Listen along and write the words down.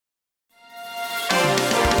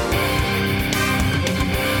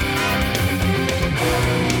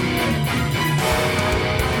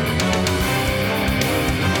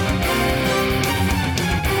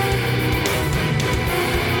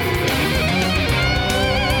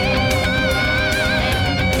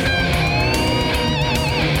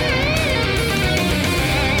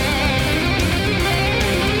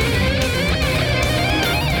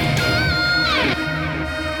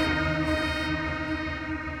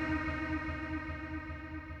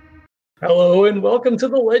Hello and welcome to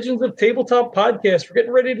the Legends of Tabletop podcast. We're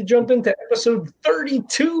getting ready to jump into episode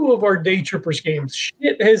 32 of our Day Trippers games.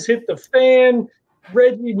 Shit has hit the fan.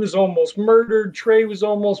 Reggie was almost murdered. Trey was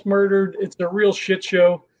almost murdered. It's a real shit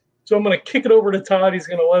show. So I'm going to kick it over to Todd. He's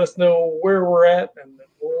going to let us know where we're at, and then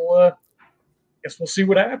we'll see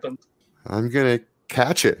what happens. I'm going to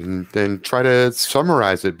catch it and try to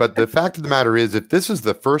summarize it. But the fact of the matter is, if this is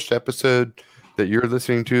the first episode that you're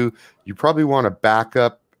listening to, you probably want to back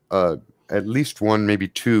up at least one, maybe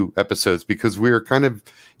two episodes, because we're kind of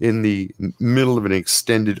in the middle of an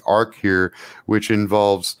extended arc here, which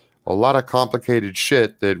involves a lot of complicated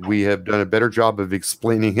shit that we have done a better job of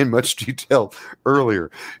explaining in much detail earlier.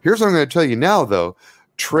 Here's what I'm going to tell you now, though.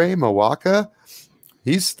 Trey Mawaka,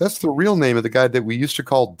 that's the real name of the guy that we used to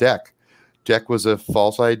call Deck. Deck was a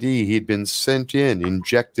false ID. He'd been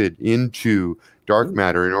injected into dark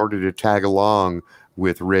matter in order to tag along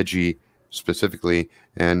with Reggie specifically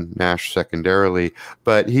and Nash secondarily.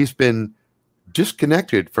 But he's been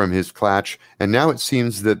disconnected from his clutch, and now it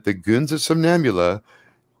seems that the goons of Somnambula,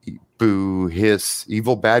 boo, hiss,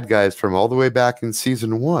 evil bad guys from all the way back in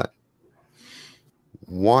season 1,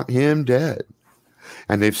 want him dead.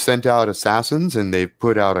 And they've sent out assassins, and they've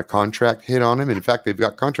put out a contract hit on him. In fact, they've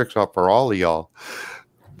got contracts out for all of y'all.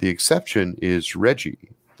 The exception is Reggie,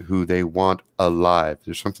 who they want alive.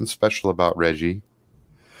 There's something special about Reggie.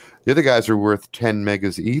 The other guys are worth 10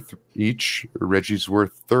 megas each. Reggie's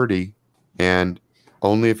worth 30, and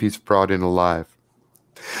only if he's brought in alive.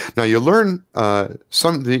 Now, you learn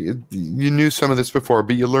you knew some of this before,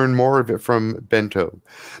 but you learn more of it from Bento.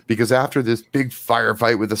 Because after this big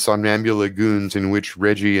firefight with the Somnambula goons in which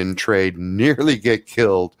Reggie and Trey nearly get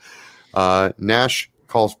killed, Nash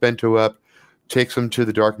calls Bento up, takes him to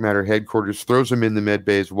the Dark Matter headquarters, throws him in the med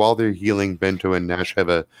bays. While they're healing, Bento and Nash have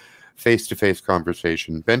a face-to-face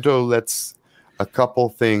conversation. Bento lets a couple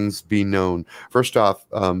things be known. First off,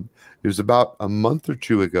 it was about a month or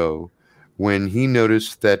two ago when he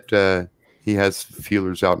noticed that he has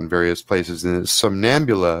feelers out in various places, and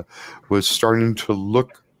Somnambula was starting to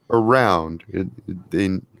look around.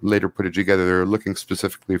 They later put it together. They were looking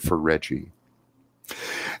specifically for Reggie.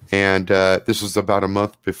 And this was about a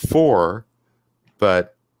month before,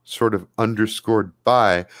 but sort of underscored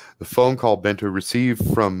by the phone call Bento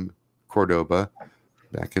received from Cordoba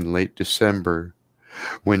back in late December.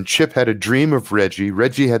 When Chip had a dream of Reggie,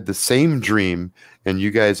 Reggie had the same dream, and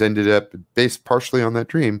you guys ended up, based partially on that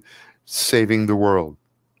dream, saving the world.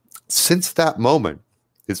 Since that moment,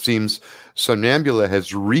 it seems Somnambula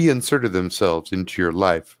has reinserted themselves into your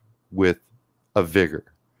life with a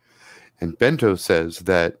vigor. And Bento says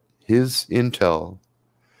that his intel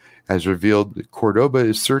has revealed that Cordoba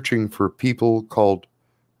is searching for people called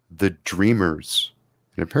the Dreamers.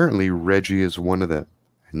 And apparently Reggie is one of them.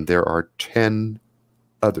 And there are 10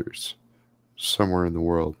 others somewhere in the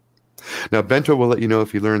world. Now, Bento will let you know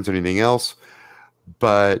if he learns anything else,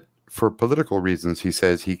 but for political reasons, he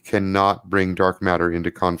says he cannot bring dark matter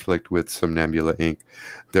into conflict with Somnambula Inc.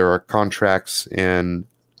 There are contracts and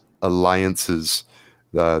alliances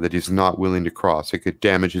that he's not willing to cross. It could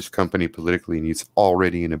damage his company politically, and he's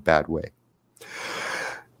already in a bad way.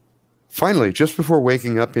 Finally, just before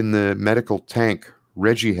waking up in the medical tank,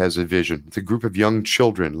 Reggie has a vision. It's a group of young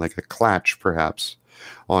children, like a clutch perhaps,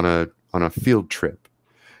 on a field trip.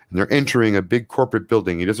 And they're entering a big corporate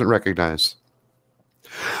building he doesn't recognize.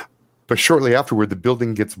 But shortly afterward, the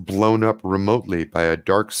building gets blown up remotely by a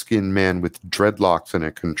dark-skinned man with dreadlocks and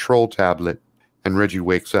a control tablet, and Reggie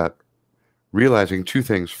wakes up, realizing two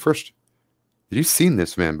things. First, had you seen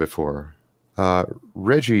this man before?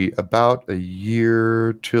 Reggie, about a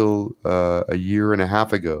year and a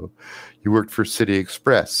half ago, you worked for City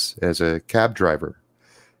Express as a cab driver.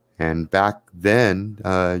 And back then,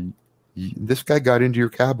 this guy got into your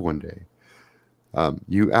cab one day.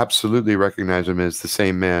 You absolutely recognize him as the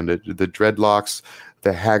same man. The dreadlocks,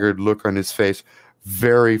 the haggard look on his face,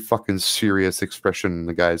 very fucking serious expression in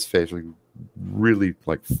the guy's face, like really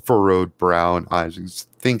like furrowed brow and eyes. He's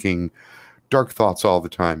thinking dark thoughts all the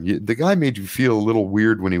time. The guy made you feel a little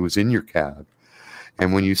weird when he was in your cab.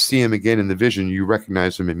 And when you see him again in the vision, you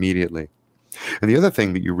recognize him immediately. And the other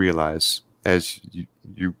thing that you realize as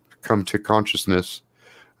you come to consciousness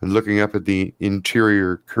and looking up at the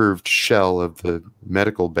interior curved shell of the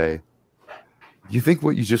medical bay, you think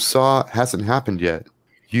what you just saw hasn't happened yet.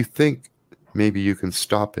 You think maybe you can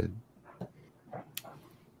stop it.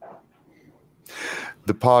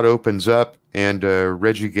 The pod opens up and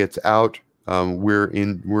Reggie gets out.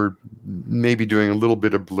 We're maybe doing a little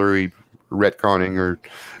bit of blurry retconning or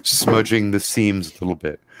smudging the seams a little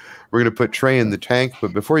bit. We're going to put Trey in the tank,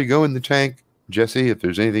 but before you go in the tank, Jesse, if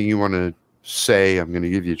there's anything you want to say. I'm going to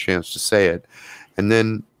give you a chance to say it. And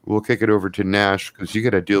then we'll kick it over to Nash because you got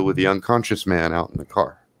to deal with the unconscious man out in the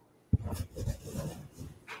car.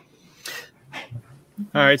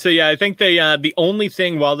 All right. So, yeah, I think the only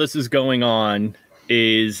thing while this is going on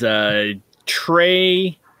is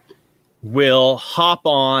Trey will hop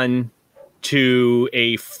on to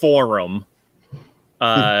a forum.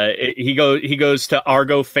 He goes to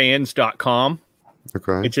argofans.com,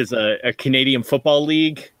 which is a Canadian Football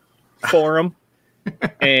League forum.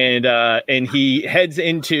 and he heads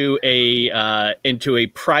into a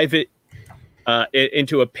private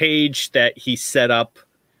into a page that he set up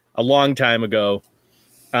a long time ago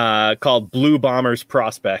called Blue Bombers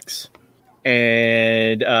Prospects,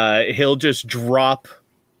 and he'll just drop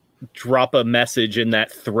a message in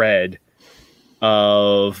that thread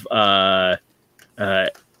of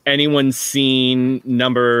anyone seen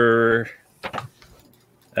number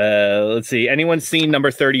anyone seen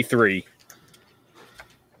number 33,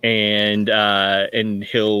 and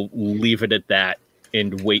he'll leave it at that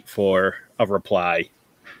and wait for a reply.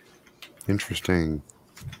 Interesting.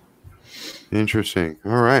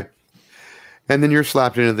 All right. And then you're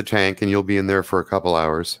slapped into the tank and you'll be in there for a couple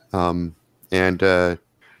hours. And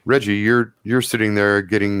Reggie, you're sitting there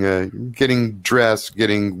getting dressed,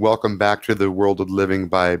 getting welcomed back to the world of living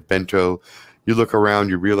by Bento. You look around,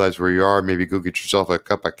 you realize where you are, maybe go get yourself a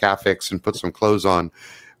cup of café and put some clothes on.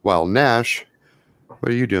 While Nash,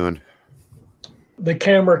 what are you doing? The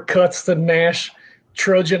camera cuts to Nash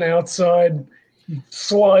trudging outside. He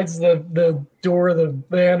slides the door of the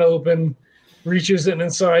van open, reaches in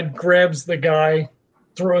inside, grabs the guy,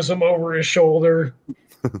 throws him over his shoulder,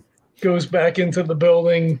 goes back into the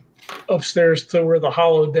building, upstairs to where the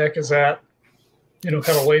hollow deck is at. Kind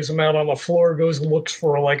of lays him out on the floor, goes and looks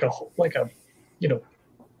for like a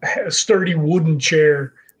sturdy wooden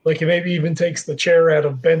chair. Like he maybe even takes the chair out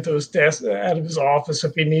of Bento's desk, out of his office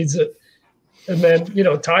if he needs it. And then,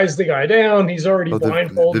 ties the guy down. He's already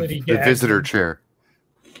blindfolded. The visitor chair.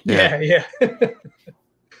 Yeah.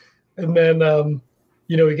 And then,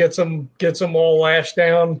 he gets them all lashed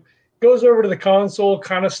down, goes over to the console,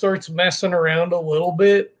 kind of starts messing around a little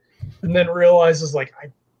bit, and then realizes, like,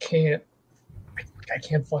 I can't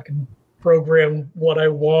fucking program what I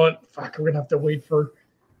want. Fuck, we're going to have to wait for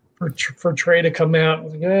Trey to come out.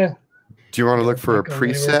 Like, do you want to look for a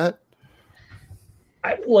preset?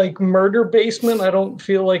 I like Murder Basement. I don't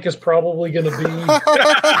feel like it's probably going to be in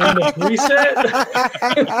the preset.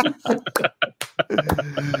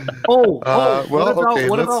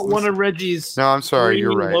 What about one of Reggie's? No, I'm sorry.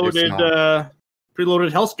 You're right. Preloaded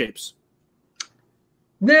hellscapes.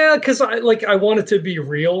 Nah, because I want it to be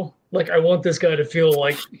real. Like I want this guy to feel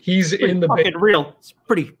like he's in the fucking real. It's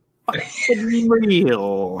pretty fucking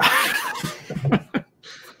real.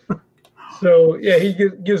 So yeah, he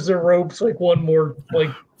gives the ropes like one more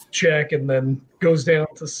check, and then goes down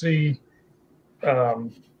to see,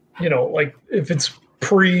 like if it's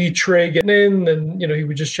pre-Trey getting in, then he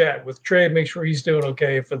would just chat with Trey, make sure he's doing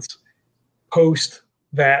okay. If it's post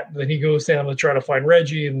that, then he goes down to try to find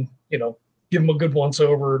Reggie and give him a good once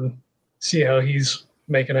over and see how he's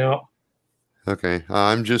making out. Okay,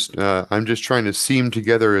 I'm just trying to seam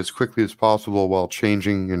together as quickly as possible while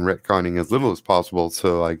changing and retconning as little as possible.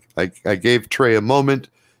 So I gave Trey a moment,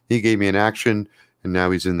 he gave me an action, and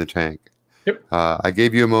now he's in the tank. Yep. I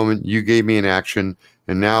gave you a moment, you gave me an action,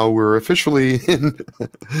 and now we're officially in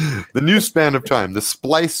the new span of time. The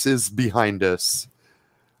splice is behind us.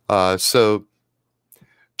 So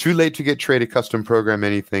too late to get Trey to custom program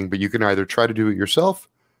anything, but you can either try to do it yourself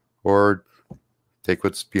or take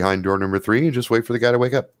what's behind door number 3 and just wait for the guy to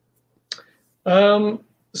wake up. So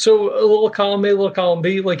a little column A, a little column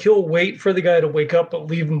B, like he'll wait for the guy to wake up but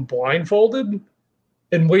leave him blindfolded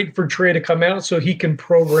and wait for Trey to come out so he can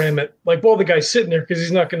program it like while the guy's sitting there because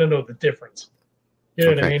he's not going to know the difference. You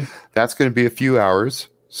know what I mean? That's going to be a few hours.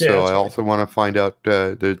 So yeah, I also want to find out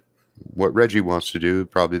what Reggie wants to do.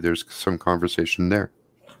 Probably there's some conversation there.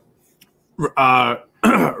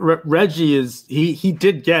 Reggie he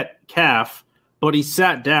did get calf, but he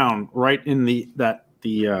sat down right in the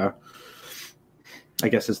I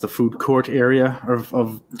guess it's the food court area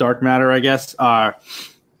of Dark Matter, I guess. And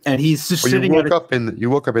he's just sitting. You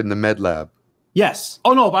woke up in the med lab. Yes.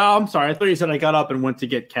 Oh no, I'm sorry. I thought you said I got up and went to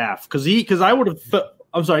get calf because I would have.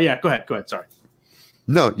 I'm sorry. Yeah, go ahead. Sorry.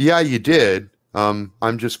 No, yeah, you did. I'm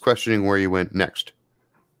just questioning where you went next.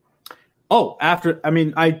 Oh, after. I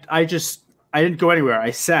mean, I didn't go anywhere. I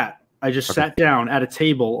sat sat down at a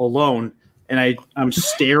table alone. And I'm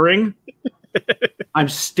staring. I'm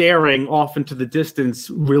staring off into the distance,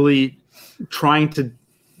 really trying to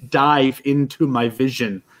dive into my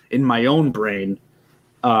vision in my own brain.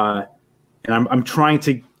 and I'm trying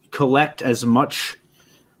to collect as much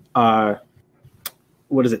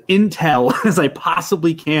intel as I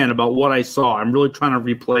possibly can about what I saw. I'm really trying to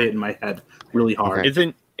replay it in my head really hard.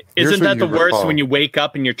 Okay. Isn't that the worst when you wake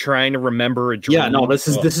up and you're trying to remember a dream? Yeah, no, this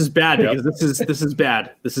is bad because this is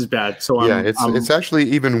bad. This is bad. So it's actually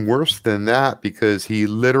even worse than that because he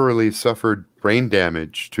literally suffered brain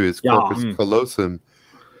damage to his corpus callosum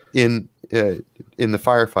in the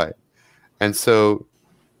firefight, and so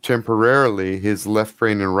temporarily his left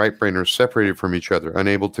brain and right brain are separated from each other,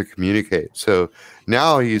 unable to communicate. So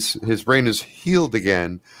now his brain is healed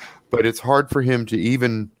again, but it's hard for him to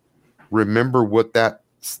even remember what that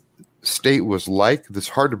state was like. It's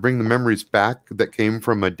hard to bring the memories back that came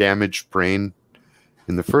from a damaged brain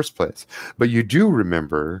in the first place. But you do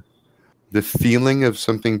remember the feeling of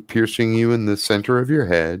something piercing you in the center of your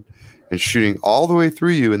head and shooting all the way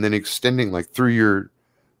through you and then extending like through your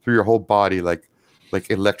whole body, like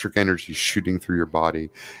electric energy shooting through your body.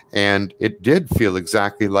 And it did feel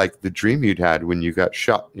exactly like the dream you'd had when you got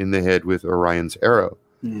shot in the head with Orion's arrow.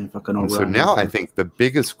 Yeah, so now I think the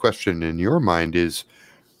biggest question in your mind is,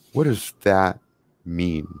 what does that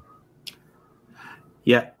mean?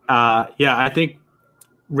 Yeah, I think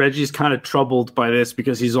Reggie's kind of troubled by this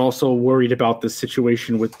because he's also worried about the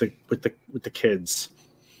situation with the kids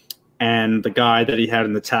and the guy that he had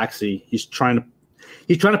in the taxi. He's trying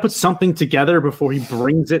to put something together before he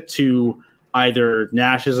brings it to either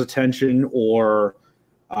Nash's attention or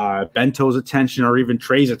Bento's attention or even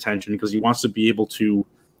Trey's attention because he wants to be able to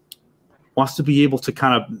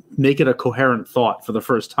kind of make it a coherent thought for the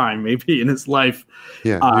first time maybe in his life.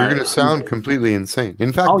 Yeah, you're going to sound completely insane.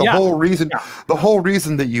 In fact, the whole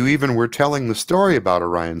reason that you even were telling the story about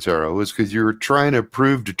Orion's arrow is because you were trying to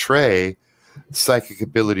prove to Trey psychic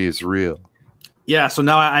ability is real. Yeah, so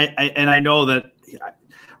now I know that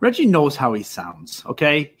Reggie knows how he sounds,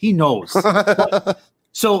 okay? He knows.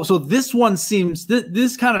 So this one seems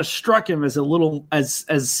this kind of struck him as a little as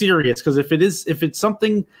serious because if it has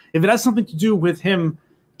something to do with him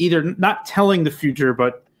either not telling the future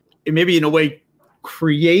but maybe in a way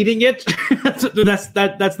creating it,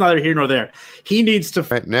 that's neither here nor there. He needs to.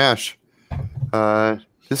 Right, Nash.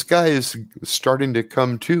 This guy is starting to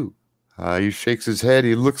come to. He shakes his head.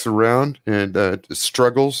 He looks around and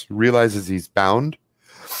struggles. Realizes he's bound.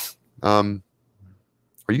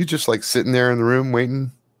 Are you just like sitting there in the room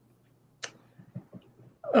waiting?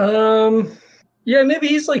 Yeah, maybe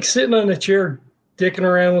he's like sitting on a chair dicking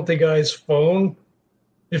around with the guy's phone.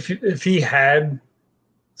 If he had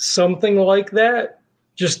something like that,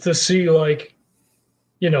 just to see like,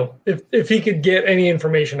 you know, if he could get any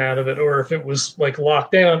information out of it or if it was like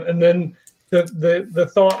locked down. And then the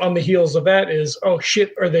thought on the heels of that is, oh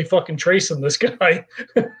shit, are they fucking tracing this guy?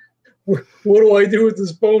 What do I do with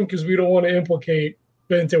this phone? Because we don't want to implicate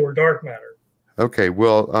Bento or Dark Matter. Okay,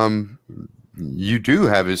 well, you do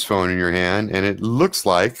have his phone in your hand, and it looks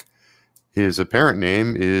like his apparent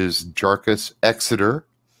name is Jarkus Exeter,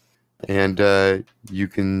 and you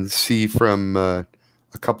can see from a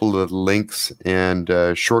couple of links and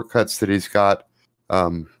shortcuts that he's got.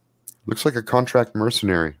 Looks like a contract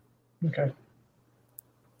mercenary. Okay.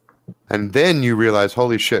 And then you realize,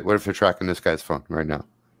 holy shit, what if they're tracking this guy's phone right now?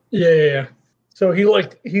 Yeah. So he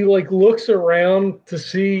looks around to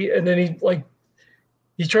see, and then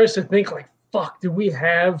he tries to think like, fuck, do we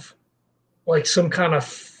have like some kind of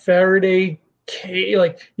Faraday cage?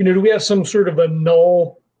 Like, you know, do we have some sort of a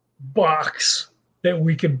null box that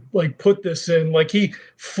we could like put this in? Like he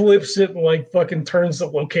flips it and like fucking turns the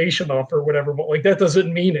location off or whatever, but like that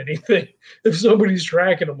doesn't mean anything. If somebody's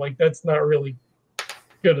tracking him, like that's not really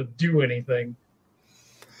gonna do anything.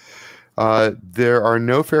 There are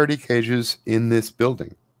no Faraday cages in this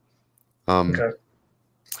building. Okay.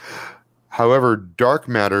 However, Dark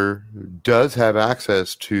Matter does have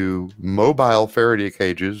access to mobile Faraday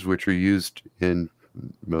cages, which are used in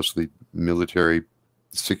mostly military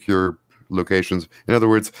secure locations. In other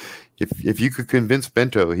words, if you could convince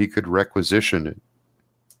Bento, he could requisition it.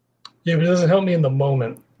 Yeah, but it doesn't help me in the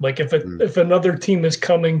moment. Like if another team is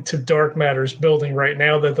coming to Dark Matter's building right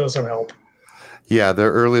now, that doesn't help. Yeah, the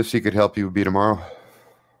earliest he could help you would be tomorrow.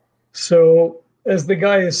 So as the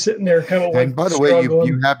guy is sitting there kind of like and by the way,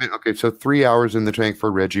 you have it. Okay, so 3 hours in the tank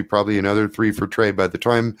for Reggie, probably another 3 for Trey. By the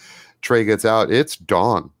time Trey gets out, it's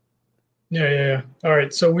dawn. Yeah. All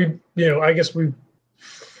right. So I guess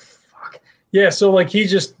fuck. Yeah, so like he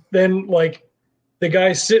just then like the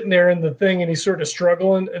guy's sitting there in the thing and he's sort of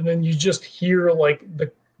struggling, and then you just hear like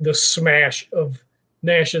the smash of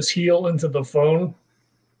Nash's heel into the phone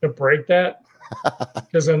to break that.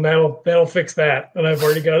 Because then that'll fix that, and I've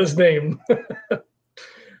already got his name.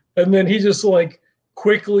 And then he just like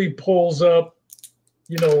quickly pulls up,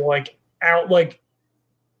 like out, like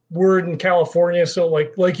we're in California. So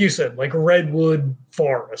like you said, like redwood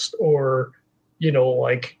forest or,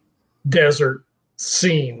 like desert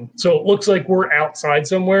scene. So it looks like we're outside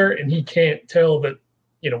somewhere and he can't tell that,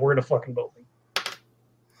 we're in a fucking building.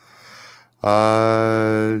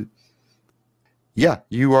 Yeah,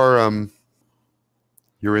 you are,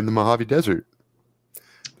 you're in the Mojave Desert.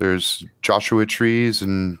 There's Joshua trees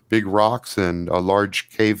and big rocks and a large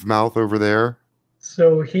cave mouth over there.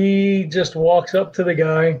 So he just walks up to the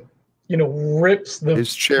guy, rips the...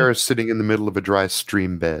 His chair is sitting in the middle of a dry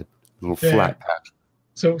stream bed, a little flat patch.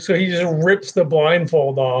 So he just rips the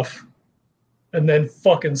blindfold off and then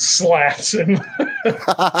fucking slaps him.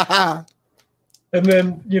 And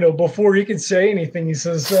then, before he can say anything, he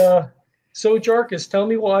says, so Jarkus, tell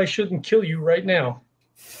me why I shouldn't kill you right now.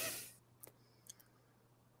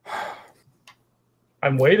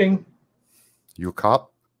 I'm waiting. You a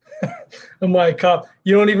cop? I'm like, cop,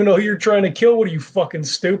 you don't even know who you're trying to kill? What are you, fucking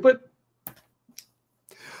stupid?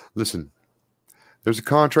 Listen, there's a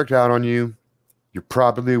contract out on you. You're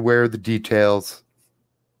probably aware of the details.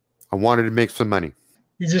 I wanted to make some money.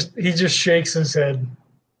 He just shakes his head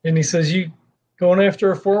and he says, you going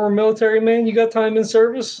after a former military man? You got time in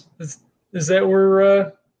service? Is that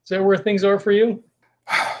where things are for you?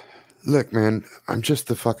 Look, man, I'm just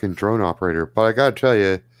the fucking drone operator, but I gotta tell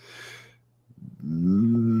you,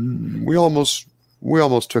 we almost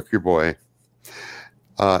took your boy.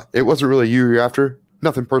 It wasn't really you you're after.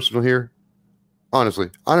 Nothing personal here. Honestly,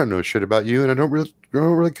 I don't know shit about you, and I don't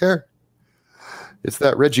really care. It's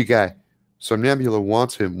that Reggie guy. Somnambula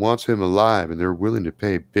wants him alive, and they're willing to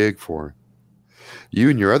pay big for him. You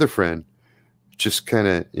and your other friend just kind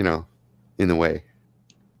of, in the way.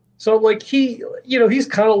 So, like, he's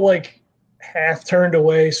kind of, like, half turned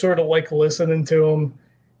away, sort of, like, listening to him.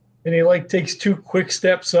 And he, like, takes 2 quick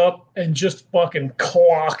steps up and just fucking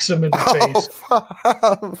clocks him in the face.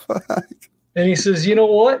 Fuck. And he says, you know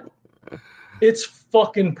what? It's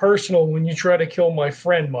fucking personal when you try to kill my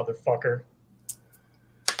friend, motherfucker.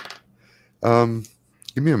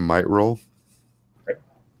 Give me a might roll.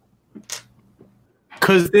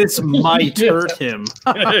 Because this might hurt him.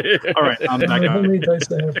 All right, I'm back How on. many dice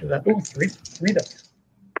do I have for that? Oh, three dice.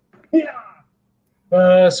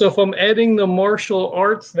 Yeah. So if I'm adding the martial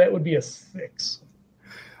arts, that would be a 6.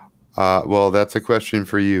 Well, that's a question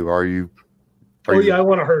for you. Are you? Yeah, I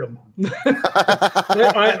want to hurt him.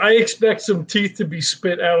 I expect some teeth to be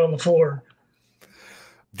spit out on the floor.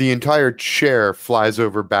 The entire chair flies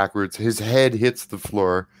over backwards. His head hits the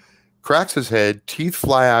floor, cracks his head, teeth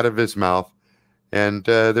fly out of his mouth, and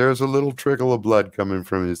there's a little trickle of blood coming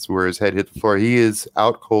from where his head hit the floor. He is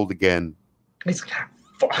out cold again. He's like,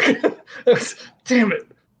 fuck. Damn it.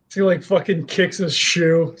 So he like fucking kicks his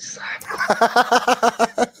shoe.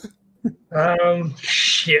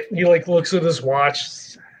 Shit. He like looks at his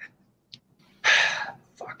watch.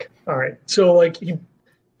 Fuck. All right. So like he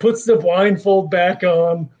puts the blindfold back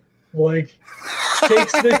on, like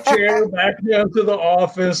takes the chair back down to the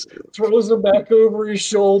office, throws him back over his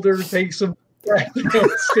shoulder, takes him back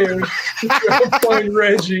downstairs to try to find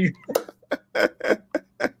Reggie.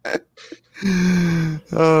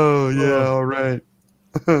 Oh yeah, all right.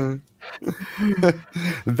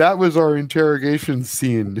 That was our interrogation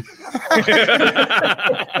scene.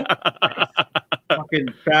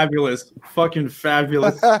 Fucking fabulous.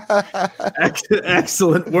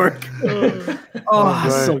 Excellent work.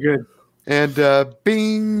 Right. So good. And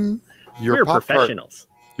bing, We're professionals.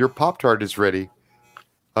 Your Pop-Tart is ready.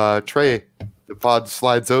 Trey, the pod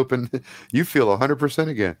slides open. You feel 100%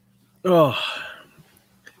 again. Oh,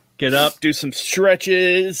 get up, do some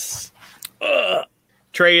stretches.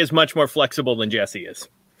 Trey is much more flexible than Jesse is.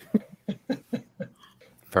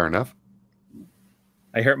 Fair enough.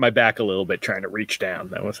 I hurt my back a little bit trying to reach down.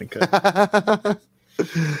 That wasn't good.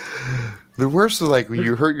 The worst is like when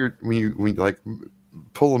you hurt when you like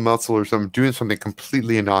pull a muscle or something, doing something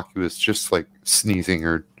completely innocuous, just like sneezing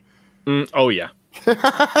or. Oh yeah.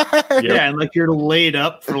 Yeah, and like you're laid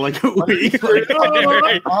up for like a week.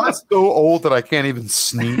 Like, I'm so old that I can't even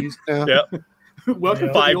sneeze now. Yep. welcome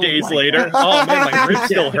to 5 the days old later. life. Oh man, my rib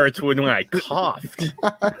still hurts when I coughed.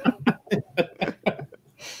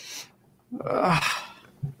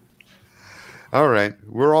 All right,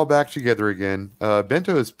 we're all back together again.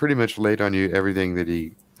 Bento is pretty much laid on you everything that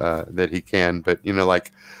he can, but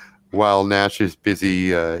like while Nash is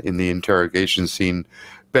busy in the interrogation scene,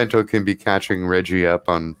 Bento can be catching Reggie up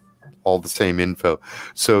on all the same info.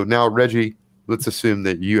 So now, Reggie, let's assume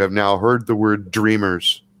that you have now heard the word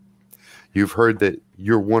dreamers. You've heard that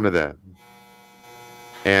you're one of them,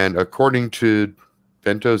 and according to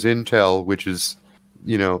Bento's intel, which is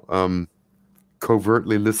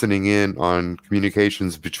covertly listening in on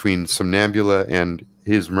communications between Somnambula and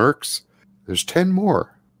his mercs. There's 10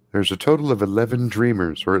 more. There's a total of 11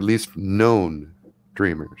 dreamers, or at least known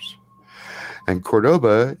dreamers. And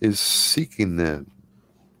Cordoba is seeking them.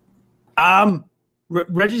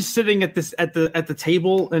 Reggie's sitting at the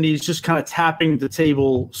table, and he's just kind of tapping the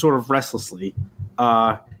table sort of restlessly.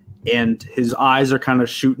 And his eyes are kind of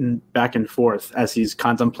shooting back and forth as he's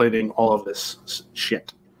contemplating all of this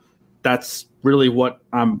shit. That's really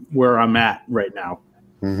where I'm at right now.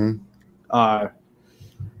 Mm-hmm.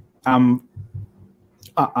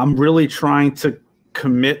 I'm really trying to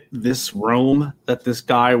commit this room that this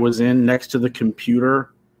guy was in next to the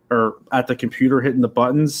computer, or at the computer hitting the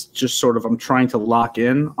buttons. Just sort of, I'm trying to lock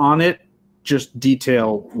in on it, just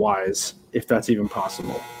detail wise, if that's even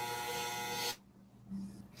possible.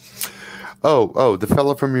 Oh, the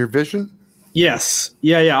fellow from your vision? Yes.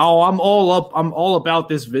 Yeah. Oh, I'm all about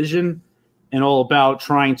this vision and all about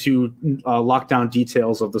trying to lock down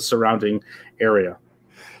details of the surrounding area.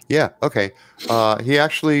 Yeah. Okay. He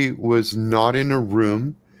actually was not in a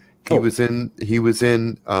room. He was in.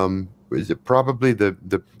 Is it probably the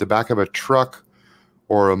back of a truck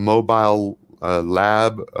or a mobile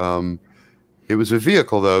lab? It was a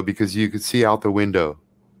vehicle though, because you could see out the window.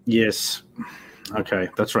 Yes. Okay,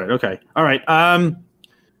 that's right. Okay. All right. All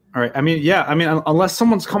right. I mean, unless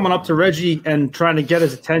someone's coming up to Reggie and trying to get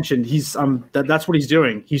his attention, he's that's what he's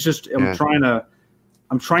doing. He's just I'm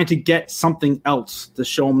trying to get something else to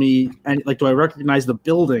show me, and like, do I recognize the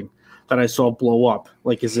building that I saw blow up?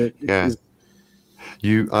 Like, is it? Yeah.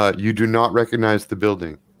 You do not recognize the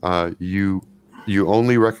building. You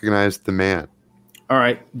only recognize the man. All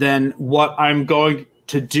right. Then what I'm going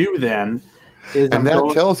to do then is,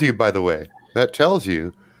 tells you, by the way, that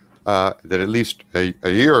at least a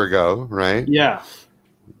year ago, right? Yeah.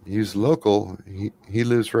 He's local. He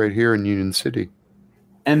lives right here in Union City.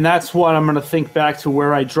 And that's what I'm going to think back to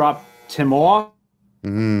where I dropped him off.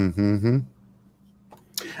 Mm-hmm.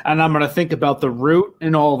 And I'm going to think about the route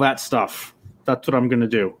and all that stuff. That's what I'm going to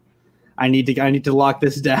do. I need to lock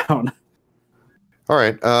this down. All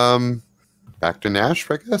right. Back to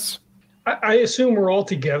Nash, I guess. I assume we're all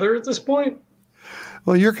together at this point.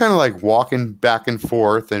 Well, you're kind of like walking back and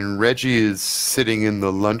forth, and Reggie is sitting in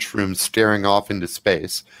the lunchroom staring off into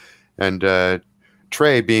space. And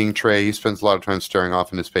Trey, being Trey, he spends a lot of time staring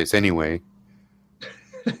off into space anyway.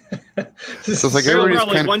 So it's like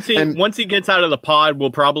probably once he gets out of the pod, we'll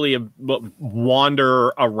probably wander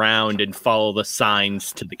around and follow the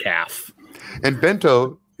signs to the calf. And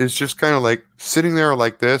Bento is just kind of like sitting there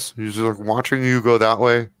like this. He's just like watching you go that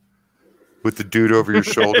way with the dude over your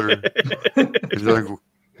shoulder. He's like,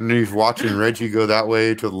 and he's watching Reggie go that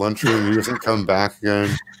way to the lunchroom. He doesn't come back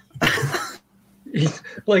again.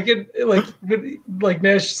 like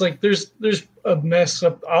Nash is like, there's a mess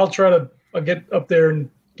up. I'll get up there and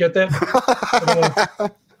get that.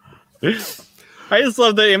 I just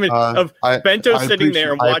love the image of Bento sitting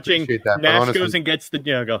there and watching Nash honestly, goes and gets the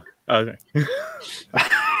go. Okay.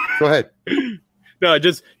 Go ahead. No,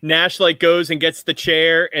 just Nash goes and gets the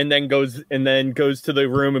chair and then goes to the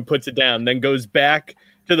room and puts it down. Then goes back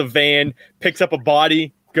to the van, picks up a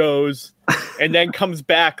body, goes, and then comes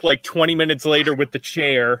back 20 minutes later with the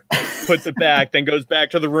chair, puts it back, then goes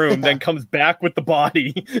back to the room, then comes back with the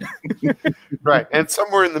body. Right. And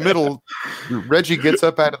somewhere in the middle, Reggie gets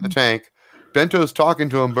up out of the tank. Bento's talking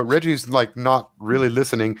to him, but Reggie's not really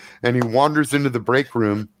listening, and he wanders into the break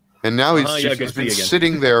room, and now he's been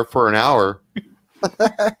sitting there for an hour.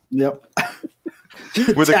 Yep.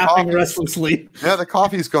 With tapping restlessly. Yeah, the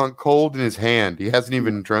coffee's gone cold in his hand. He hasn't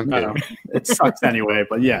even drunk it. It sucks anyway,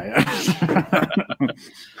 but yeah.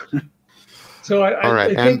 So all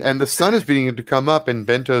right, I think... and the sun is beginning to come up, and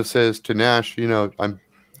Bento says to Nash, I'm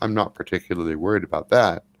not particularly worried about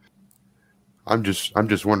that. I'm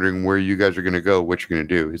just wondering where you guys are going to go, what you're going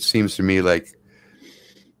to do. It seems to me like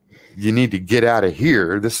you need to get out of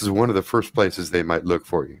here. This is one of the first places they might look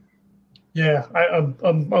for you. Yeah,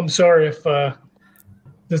 I'm sorry if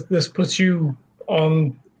this puts you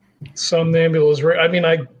on Somnambula's. I mean,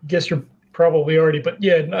 I guess you're probably already, but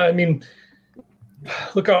yeah, I mean,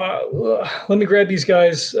 look, let me grab these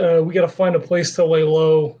guys. We got to find a place to lay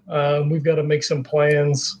low. We've got to make some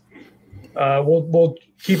plans. We'll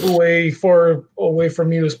keep far away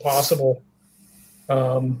from you as possible.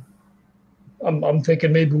 I'm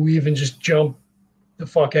thinking maybe we even just jump the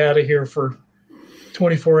fuck out of here for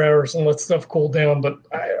 24 hours and let stuff cool down. But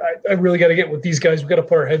I really got to get with these guys. We've got to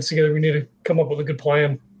put our heads together. We need to come up with a good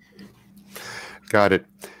plan. Got it.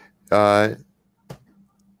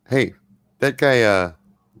 Hey, that guy,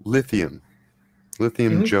 Lithium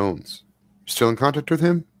Mm-hmm. Jones, still in contact with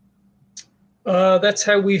him? That's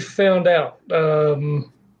how we found out.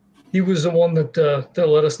 He was the one that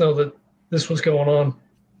let us know that this was going on.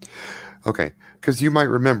 Okay, because you might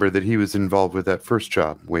remember that he was involved with that first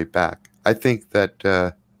job way back. I think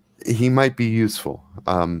that he might be useful.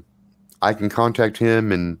 I can contact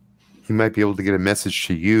him, and he might be able to get a message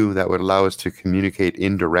to you that would allow us to communicate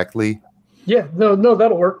indirectly. Yeah, no,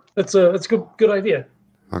 that'll work. That's a good idea.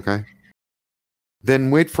 Okay.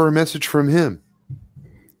 Then wait for a message from him,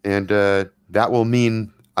 and that will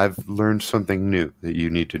mean I've learned something new that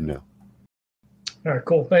you need to know. All right,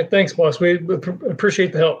 cool. Thanks, boss. We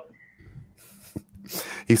appreciate the help.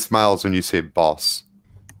 He smiles when you say boss.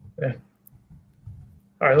 Yeah.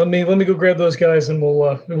 All right, let me go grab those guys, and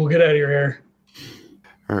we'll get out of your hair.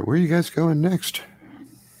 All right, where are you guys going next?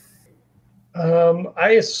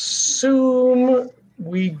 I assume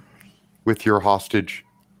we. With your hostage.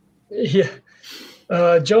 Yeah.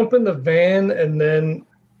 Jump in the van, and then,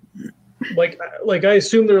 like I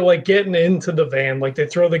assume they're like getting into the van, like they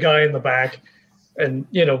throw the guy in the back, and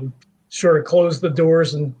sort of close the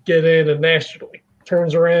doors and get in. And Nash like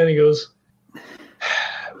turns around and he goes,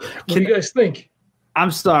 "What do you guys think?"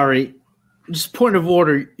 I'm sorry. Just point of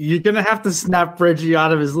order. You're gonna have to snap Reggie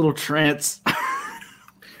out of his little trance.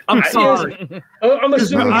 I'm sorry. I'm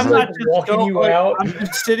assuming I'm he's not like just walking you out. I'm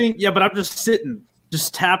just sitting. Yeah, but I'm just sitting,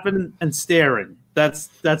 just tapping and staring.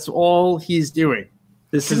 That's all he's doing.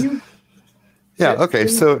 Yeah. Okay.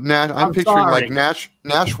 So Nash, I'm picturing sorry. like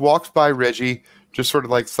Nash walks by Reggie, just sort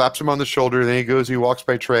of like slaps him on the shoulder. Then he walks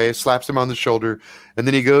by Trey, slaps him on the shoulder, and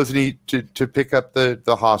then he goes and to pick up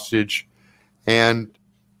the hostage, and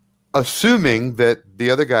assuming that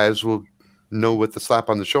the other guys will know what the slap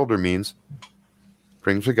on the shoulder means,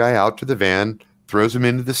 brings the guy out to the van, throws him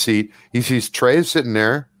into the seat. He sees Trey sitting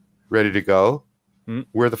there, ready to go.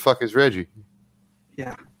 Where the fuck is Reggie?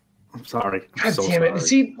 Yeah, I'm sorry. God damn it!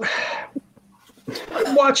 See,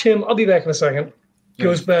 watch him. I'll be back in a second.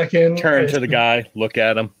 Goes back in. Turn to the guy. Look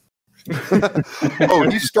at him. Oh,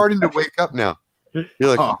 he's starting to wake up now.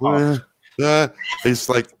 You're like,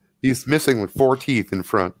 he's missing like 4 teeth in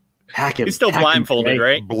front. He's still blindfolded,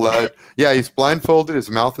 right? Blood. Yeah, he's blindfolded. His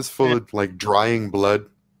mouth is full of like drying blood.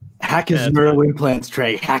 Hack his neural implants,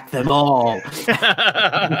 Trey. Hack them all.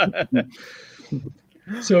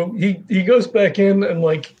 So he goes back in and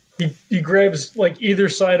like he grabs like either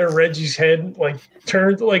side of Reggie's head, like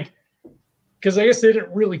turns like, because I guess they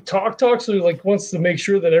didn't really talk. So he like wants to make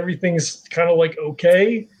sure that everything's kind of like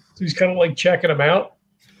okay. So he's kind of like checking him out.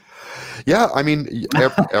 Yeah, I mean,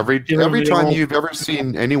 every time you've ever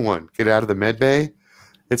seen anyone get out of the med bay,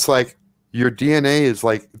 it's like your DNA is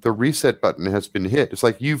like the reset button has been hit. It's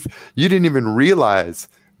like you didn't even realize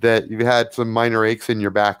that you had some minor aches in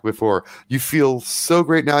your back before. You feel so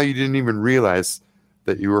great now you didn't even realize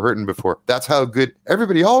that you were hurting before. That's how good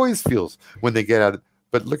everybody always feels when they get out.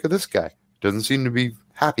 But look at this guy. Doesn't seem to be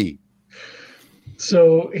happy.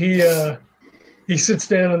 So he sits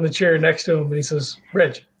down in the chair next to him and he says,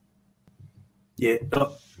 "Reg." Yeah.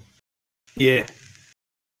 Yeah.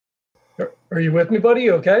 Are you with me, buddy?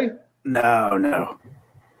 Okay. No.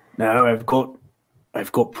 I've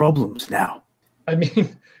got problems now. I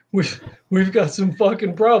mean, we've got some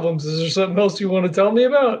fucking problems. Is there something else you want to tell me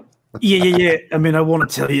about? Yeah. I mean, I want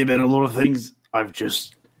to tell you about a lot of things.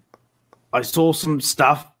 I saw some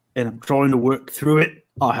stuff and I'm trying to work through it.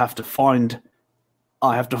 I have to find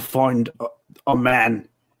a man.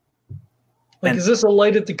 Like, is this a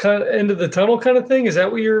light at the end of the tunnel kind of thing? Is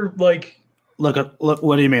that what you're like? What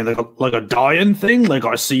do you mean? Like a dying thing? Like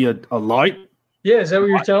I see a light? Yeah, is that what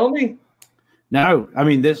you're telling me? No, I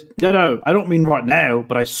mean no, I don't mean right now,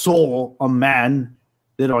 but I saw a man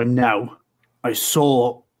that I know. I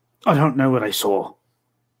don't know what I saw.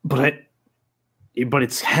 But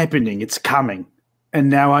it's happening, it's coming.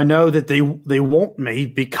 And now I know that they want me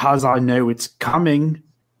because I know it's coming.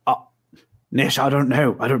 Nash, I don't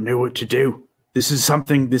know what to do. This is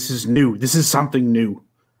new. This is something new.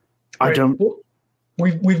 Right.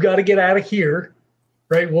 We've got to get out of here,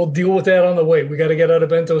 right? We'll deal with that on the way. We got to get out of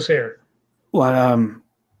Bento's hair. Well,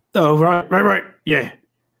 oh, right. Yeah.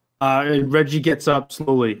 And Reggie gets up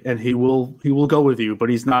slowly and he will go with you, but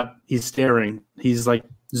he's staring. He's like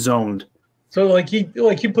zoned. So like he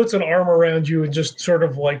puts an arm around you and just sort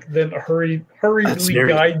of like then hurriedly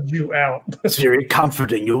guides you out. It's very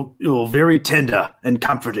comforting. You're very tender and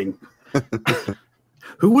comforting.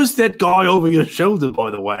 Who was that guy over your shoulder,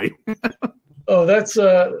 by the way? Oh, that's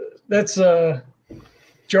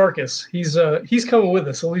Jarkus. He's coming with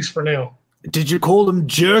us, at least for now. Did you call him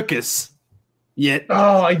Jerkus? Yet?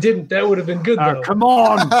 Oh, I didn't. That would have been good though. Come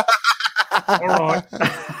on. All right.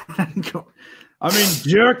 I mean,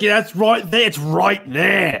 jerky, that's right there. It's right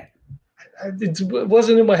there. It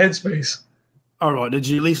wasn't in my headspace. All right. Did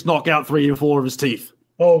you at least knock out 3 or 4 of his teeth?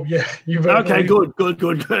 Oh, yeah. Okay, good.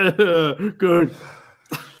 Good.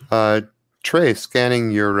 Trey, scanning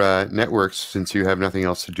your networks since you have nothing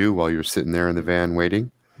else to do while you're sitting there in the van waiting.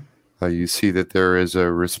 You see that there is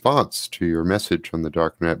a response to your message on the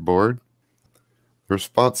Darknet board. The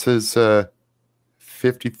response is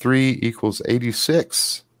 53 equals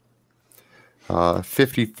 86.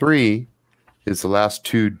 53 is the last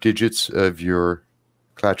 2 digits of your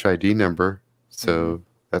Clutch ID number, so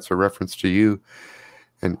that's a reference to you.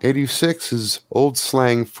 And 86 is old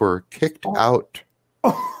slang for kicked out.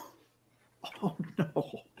 Oh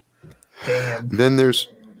no! Damn. Then there's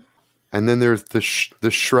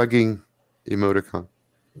the shrugging emoticon.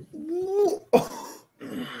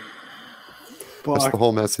 That's the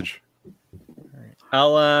whole message.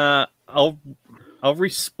 I'll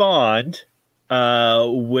respond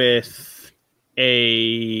with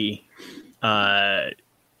a thermostat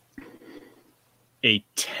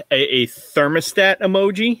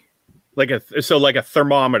emoji, like a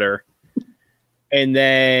thermometer, and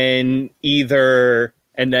then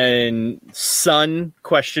sun ?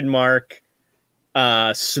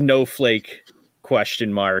 Snowflake ?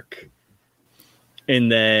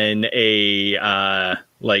 And then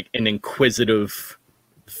like an inquisitive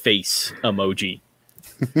face emoji.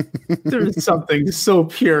 There's something so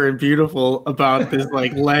pure and beautiful about this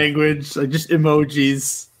like language, like just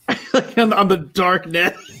emojis like on the dark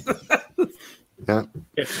net. Yeah.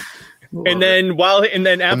 And then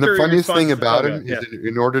after the funniest thing about him is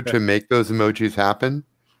in order to make those emojis happen,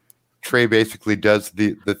 Trey basically does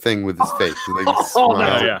the thing with his face. Like that's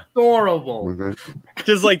adorable.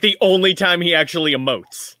 Just like the only time he actually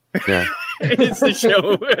emotes. Yeah. It's the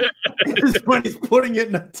show. It's when he's putting it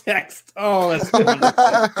in a text. Oh, that's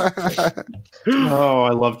wonderful. Oh, I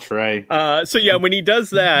love Trey. So yeah, when he does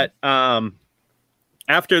that,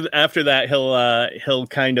 after that, he'll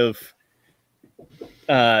kind of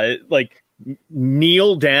like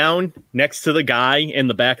kneel down next to the guy in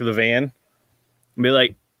the back of the van and be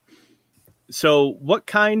like, so what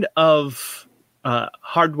kind of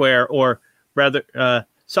hardware or rather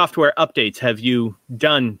software updates have you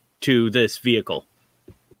done to this vehicle?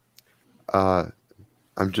 I'm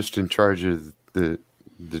just in charge of the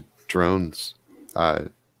drones.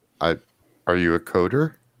 Are you a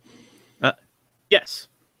coder? Yes.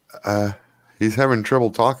 He's having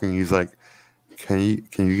trouble talking. He's like, can you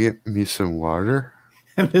get me some water?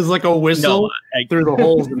 And there's like a whistle through the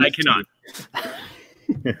holes. I cannot.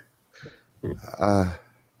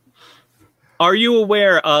 Are you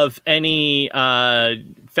aware of any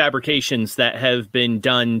fabrications that have been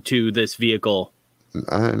done to this vehicle?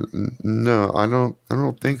 No, I don't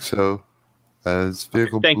think so. This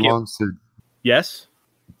vehicle belongs to Yes.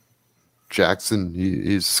 Jackson.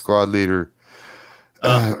 He's squad leader.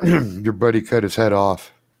 Your buddy cut his head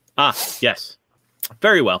off. Yes.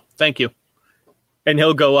 Very well. Thank you. And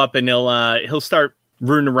he'll go up and he'll start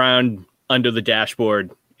rooting around under the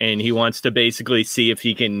dashboard, and he wants to basically see if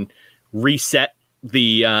he can reset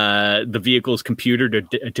the vehicle's computer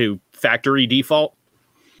to factory default,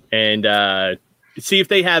 and see if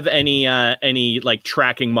they have any like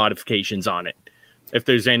tracking modifications on it. If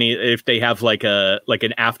they have like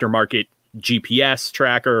an aftermarket GPS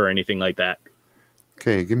tracker or anything like that.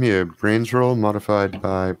 Okay, give me a brains roll modified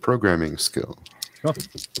by programming skill. Oh.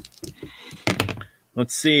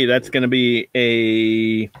 Let's see. That's going to be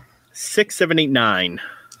a 6, 7, 8, 9.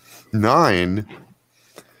 9.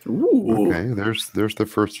 Ooh. Okay, there's the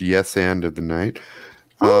first yes and of the night.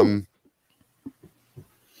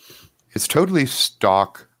 It's totally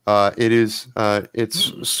stock. It's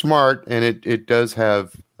smart, and it does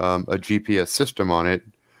have a GPS system on it,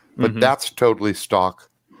 but that's totally stock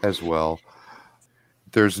as well.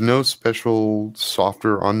 There's no special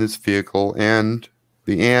software on this vehicle, and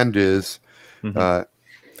the and is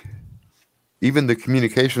even the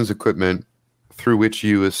communications equipment through which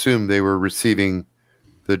you assume they were receiving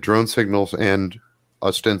the drone signals and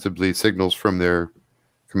ostensibly signals from their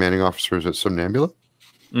commanding officers at Somnambula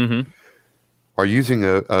are using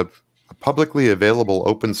a publicly available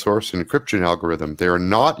open source encryption algorithm. They are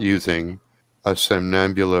not using a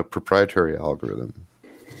Somnambula proprietary algorithm.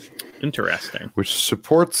 Interesting. Which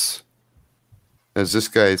supports, as this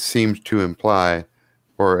guy seems to imply,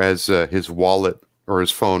 or as his wallet or his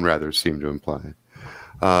phone rather seemed to imply,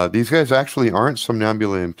 these guys actually aren't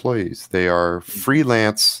Somnambula employees. They are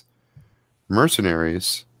freelance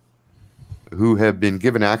mercenaries who have been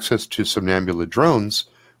given access to Somnambula drones.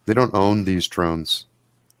 They don't own these drones.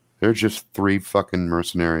 They're just 3 fucking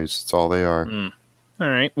mercenaries. That's all they are. All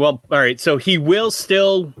right. Well, all right. So he will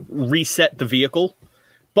still reset the vehicle,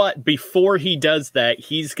 but before he does that,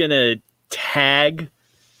 he's going to tag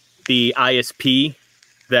the ISP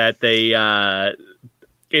that they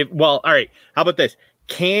well, all right. How about this?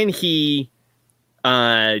 Can he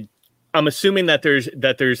I'm assuming that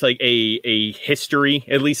there's like a history,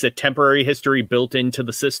 at least a temporary history built into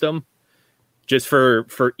the system just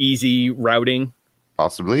for easy routing.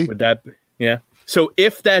 Possibly. Would that yeah. So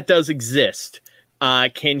if that does exist,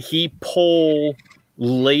 can he pull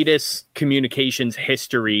latest communications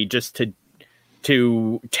history just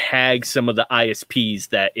to tag some of the ISPs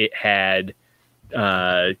that it had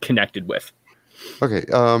connected with? Okay.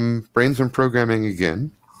 Brains and programming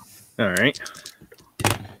again. All right.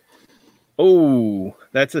 Oh,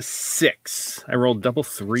 that's a 6. I rolled double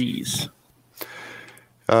 3s.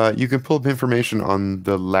 You can pull up information on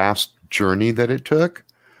the last journey that it took.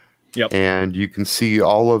 Yep. And you can see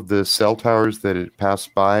all of the cell towers that it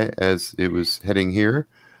passed by as it was heading here.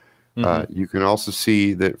 Mm-hmm. You can also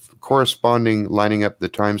see that corresponding, lining up the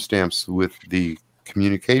timestamps with the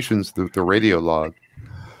communications, the radio log.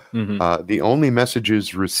 Mm-hmm. The only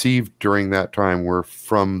messages received during that time were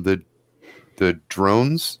from the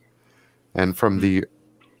drones and from the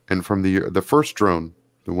first drone,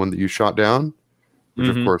 the one that you shot down, which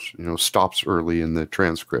Mm-hmm. of course stops early in the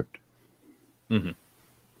transcript. Mm-hmm.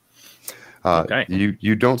 Okay.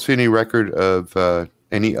 You don't see any record of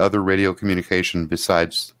any other radio communication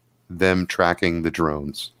besides them tracking the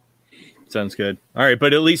drones. Sounds good. All right,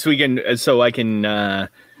 but at least we can. So I can. Am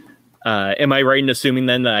I right in assuming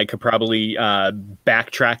then that I could probably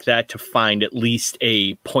backtrack that to find at least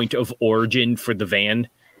a point of origin for the van,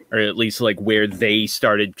 or at least like where they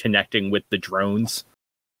started connecting with the drones?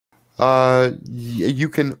 You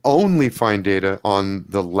can only find data on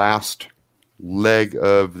the last leg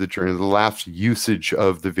of the journey, the last usage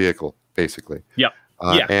of the vehicle, basically. Yep.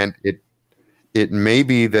 Yeah. And it may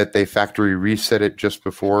be that they factory reset it just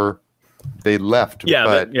before they left.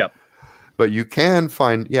 Yeah. But you can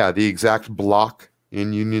find, the exact block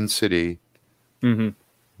in Union City mm-hmm.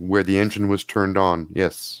 where the engine was turned on.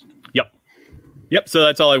 Yes. Yep. So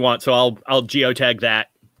that's all I want. So I'll geotag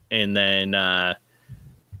that and then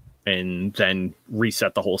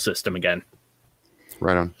reset the whole system again.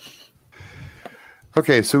 Right on.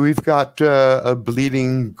 Okay, so we've got a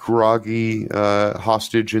bleeding, groggy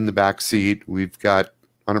hostage in the back seat. We've got,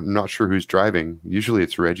 I'm not sure who's driving. Usually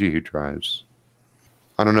it's Reggie who drives.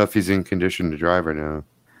 I don't know if he's in condition to drive right now.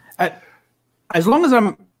 As long as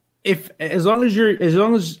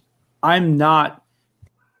I'm not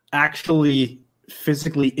actually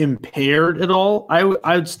physically impaired at all, I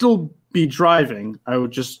would still be driving. I'm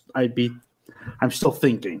still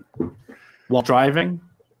thinking while driving.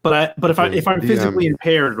 But if I'm physically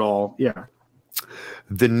impaired at all, yeah.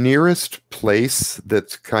 The nearest place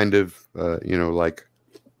that's kind of like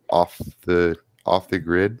off the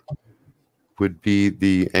grid would be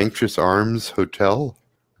the Anxious Arms Hotel,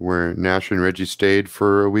 where Nash and Reggie stayed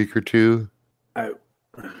for a week or two.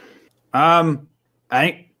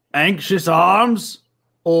 Anxious Arms,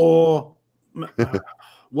 or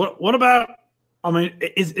what about? I mean,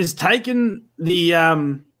 is taking the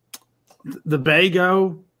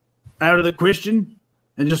Bago out of the question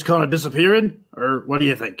and just kind of disappearing, or what do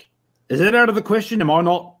you think? Is it out of the question? Am I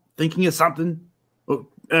not thinking of something?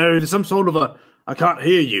 There's some sort of I can't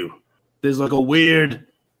hear you. There's like a weird.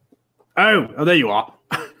 Oh, there you are.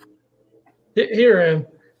 Here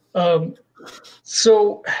I am.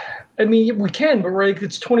 So, I mean, we can, but right,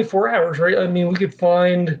 it's 24 hours, right? I mean, we could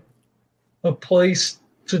find a place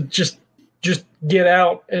to just get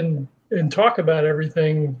out and talk about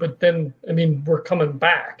everything, but then, I mean, we're coming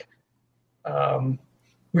back.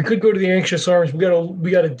 We could go to the Anxious Arms.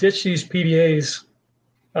 We gotta ditch these PDAs.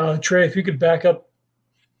 Trey, if you could back up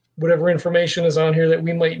whatever information is on here that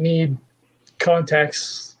we might need,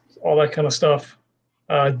 contacts, all that kind of stuff.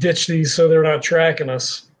 Ditch these so they're not tracking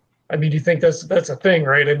us. I mean, do you think that's a thing,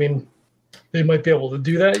 right? I mean, they might be able to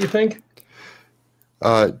do that, you think?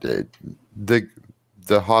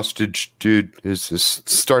 The hostage dude has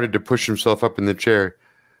started to push himself up in the chair.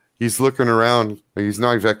 He's looking around. He's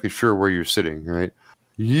not exactly sure where you're sitting, right?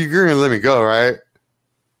 You're going to let me go, right?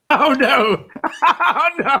 Oh, no.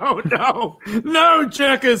 No,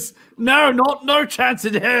 Jerkus. No chance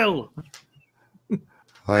in hell.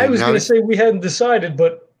 I was going to say we hadn't decided,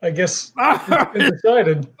 but I guess it's been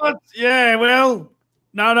decided. But, yeah, well,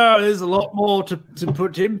 no, there's a lot more to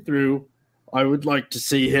put him through. I would like to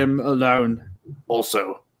see him alone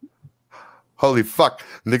also. holy fuck.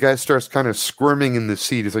 And the guy starts kind of squirming in the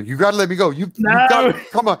seat. He's like, you got to let me go. You No. got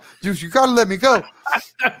come on. You got to let me go.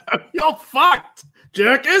 You're fucked,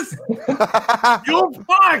 jerkers. You're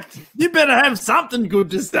fucked. You better have something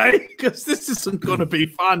good to say, because this isn't going to be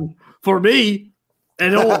fun for me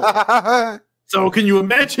at all. So can you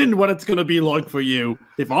imagine what it's going to be like for you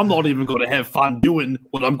if I'm not even going to have fun doing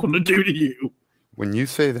what I'm going to do to you? When you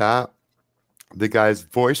say that, the guy's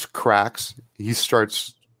voice cracks. He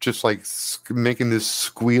starts just like making this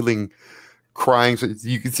squealing, crying. So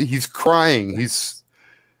you can see he's crying.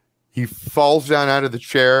 He falls down out of the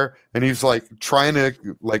chair and he's like trying to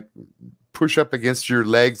like push up against your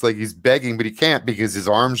legs, like he's begging, but he can't because his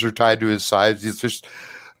arms are tied to his sides. He's just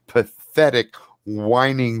pathetic,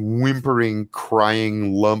 whining, whimpering,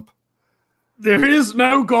 crying lump. There is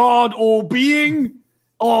no God or being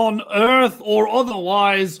on earth or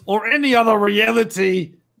otherwise or any other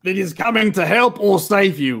reality that is coming to help or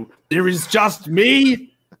save you. There is just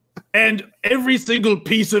me and every single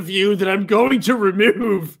piece of you that I'm going to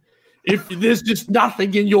remove if there's just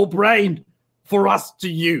nothing in your brain for us to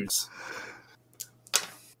use.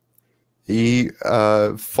 He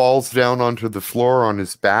falls down onto the floor on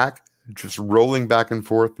his back, just rolling back and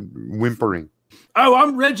forth, whimpering. Oh,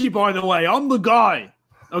 I'm Reggie, by the way. I'm the guy.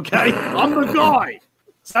 Okay? I'm the guy.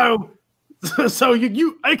 So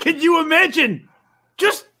you can you imagine?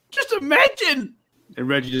 Just imagine. And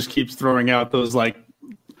Reggie just keeps throwing out those like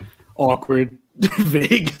awkward,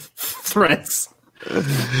 vague threats.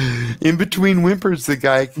 In between whimpers, the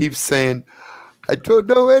guy keeps saying, "I don't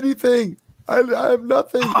know anything. I have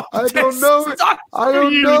nothing. I don't know. I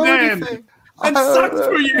don't know anything. It sucks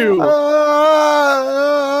for you.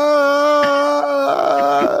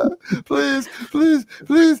 Please.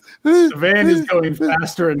 The van is going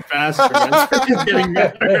faster and faster. It's getting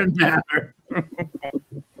better and better.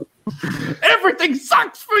 Everything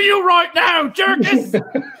sucks for you right now, jerkers.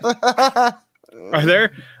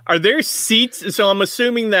 Are there seats? So I'm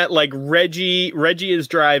assuming that like Reggie is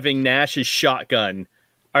driving Nash's shotgun.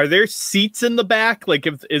 Are there seats in the back? Like,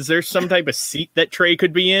 is there some type of seat that Trey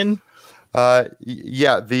could be in?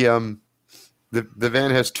 Yeah, the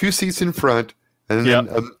van has two seats in front, and then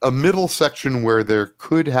a middle section where there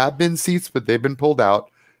could have been seats, but they've been pulled out,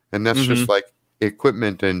 and that's just like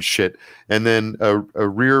equipment and shit. And then a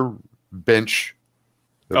rear bench.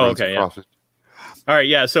 Oh, okay. Yeah. It. All right.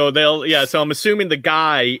 Yeah. So So I'm assuming the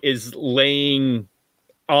guy is laying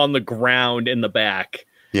on the ground in the back.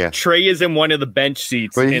 Yeah. Trey is in one of the bench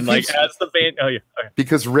seats, and like as the van. Oh yeah. Okay.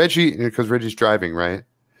 Because Reggie's driving, right?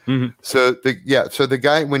 Mm-hmm. So the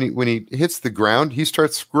guy when he hits the ground, he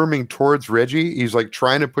starts squirming towards Reggie. He's like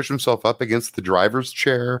trying to push himself up against the driver's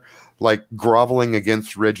chair, like groveling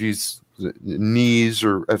against Reggie's knees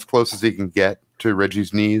or as close as he can get to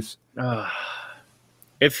Reggie's knees.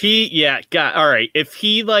 If he, all right. If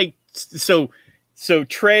he like, so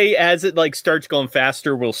Trey, as it like starts going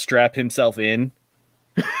faster, will strap himself in.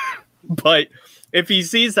 But if he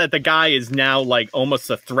sees that the guy is now like almost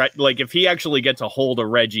a threat, like if he actually gets a hold of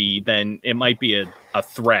Reggie, then it might be a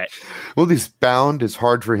threat. Well, he's bound. It's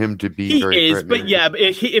hard for him to be. He is, but yeah,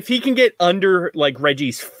 if he can get under like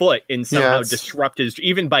Reggie's foot and somehow disrupt his,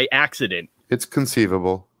 even by accident, it's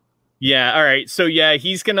conceivable. Yeah. All right. So yeah,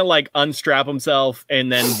 he's gonna like unstrap himself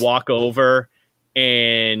and then walk over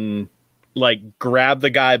and like grab the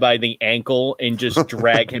guy by the ankle and just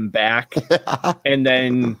drag him back, and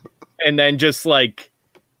then just like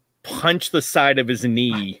punch the side of his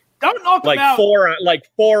knee. Don't knock like him out.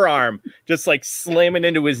 Forearm, just like slamming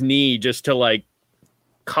into his knee just to like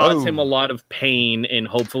cause him a lot of pain and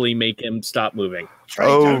hopefully make him stop moving. Trey,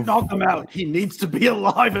 don't knock him out. He needs to be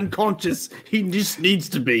alive and conscious. He just needs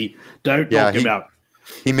to be. Don't knock him out.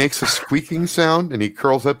 He makes a squeaking sound and he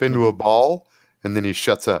curls up into a ball and then he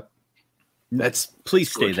shuts up.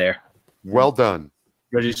 Please stay there. Well done.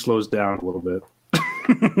 Reggie slows down a little bit.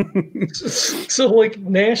 So like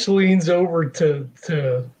Nash leans over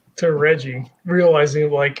to Reggie,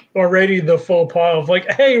 realizing like already the faux pas of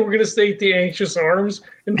like, hey, we're gonna stay at the anxious arms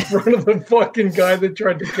in front of the fucking guy that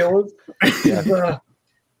tried to kill us. And, look,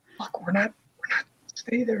 we're not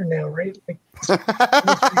stay there now, right? Like,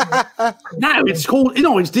 no, it's called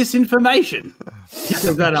it's disinformation. He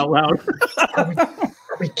says that out loud.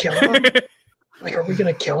 Are we killing him? Like, are we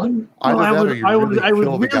gonna kill him? I would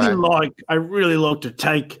really like to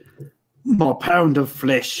take my pound of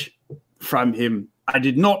flesh from him. I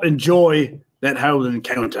did not enjoy that whole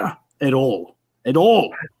encounter at all.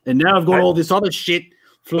 And now I've got all this other shit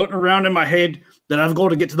floating around in my head that I've got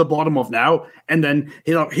to get to the bottom of now. And then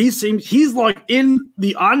he's like in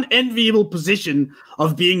the unenviable position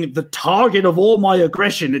of being the target of all my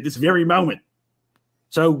aggression at this very moment.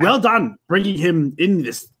 So well done bringing him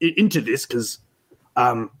into this, because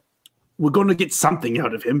we're going to get something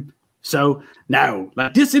out of him. So now,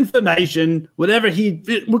 like disinformation, whatever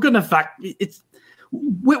we're going to fact. It's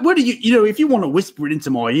where do you if you want to whisper it into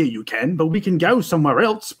my ear, you can, but we can go somewhere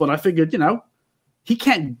else. But I figured, he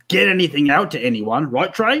can't get anything out to anyone,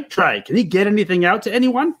 right, Trey? Trey, can he get anything out to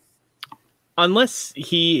anyone? Unless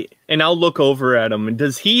and I'll look over at him.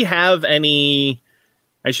 Does he have any?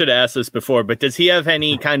 I should have asked this before, but does he have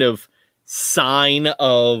any kind of sign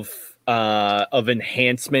of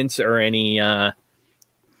enhancements or any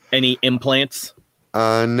implants?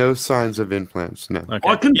 No signs of implants. No. Okay.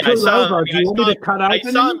 I can pull over. Do you want me to cut out? I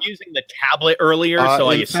saw him using the tablet earlier,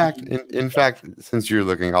 so in fact, since you're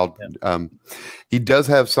looking, he does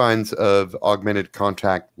have signs of augmented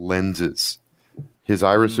contact lenses. His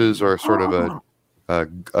irises are sort of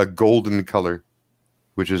a golden color,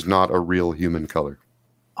 which is not a real human color.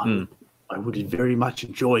 I would very much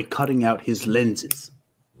enjoy cutting out his lenses.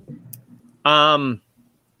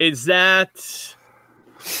 Is that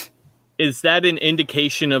an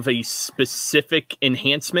indication of a specific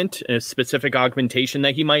enhancement, a specific augmentation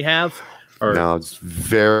that he might have? Or? No, it's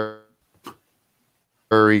very,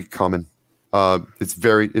 very common. It's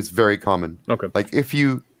very common. Okay. Like if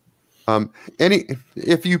you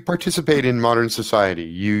participate in modern society,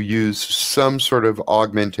 you use some sort of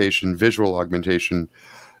augmentation, visual augmentation,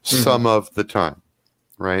 some of the time,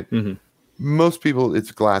 right? Mm-hmm. Most people,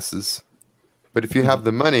 it's glasses. But if you have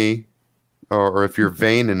the money, or if you're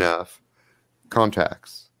vain enough,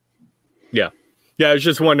 contacts. Yeah. I was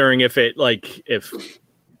just wondering if it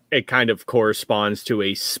kind of corresponds to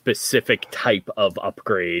a specific type of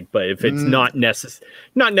upgrade, but if it's not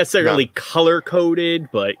necessarily color coded,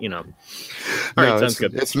 but All right, sounds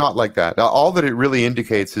good. It's not like that. All that it really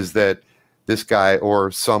indicates is that this guy or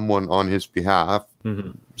someone on his behalf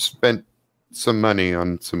spent some money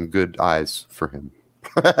on some good eyes for him.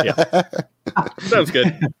 Yeah. Sounds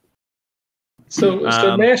good. So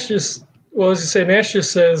Nash just Nash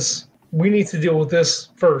just says we need to deal with this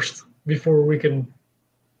first before we can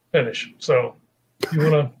finish. So if you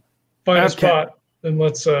want to find a spot, then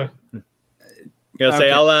let's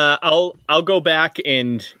I'll go back,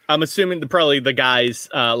 and I'm assuming probably the guy's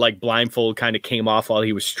blindfold kind of came off while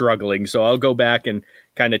he was struggling. So I'll go back and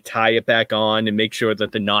kind of tie it back on and make sure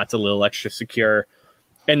that the knot's a little extra secure,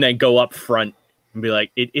 and then go up front and be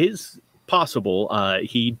like, it is possible.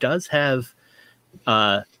 He does have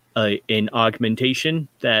an augmentation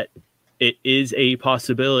that it is a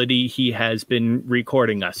possibility he has been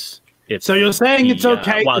recording us. So you're saying it's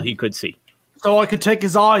okay while he could see. So I could take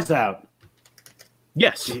his eyes out.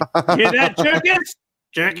 Yes. Hear that,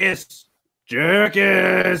 Jerkus?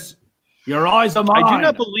 Your eyes are mine. I do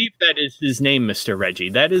not believe that is his name, Mr. Reggie.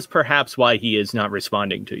 That is perhaps why he is not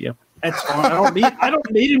responding to you. That's fine. I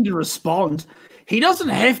don't need him to respond. He doesn't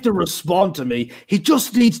have to respond to me. He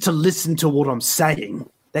just needs to listen to what I'm saying.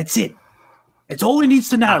 That's it. It's all he needs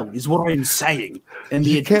to know is what I'm saying. And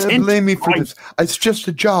you can't blame me for this. It's just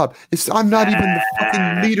a job. I'm not even the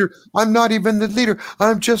fucking leader. I'm not even the leader.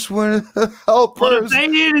 I'm just one of the helpers. Well, if they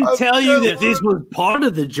didn't tell you that this was part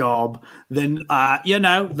of the job, then that's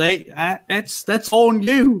on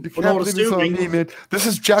you. You can't blame this on me, man. This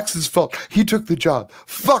is Jackson's fault. He took the job.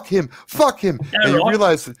 Fuck him. Yeah, and you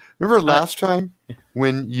realize that. Remember last time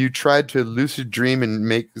when you tried to lucid dream and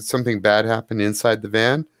make something bad happen inside the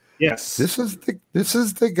van? Yes. This is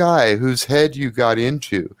the guy whose head you got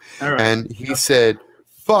into. Right. And he said,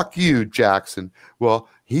 fuck you, Jackson. Well,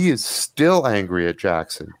 he is still angry at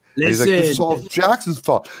Jackson. He's like, this is all Jackson's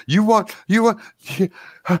fault. It's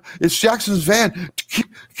Jackson's van.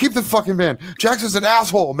 Keep the fucking van. Jackson's an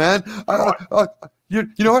asshole, man. You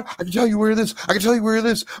know what? I can tell you where it is. I'm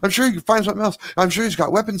sure you can find something else. I'm sure he's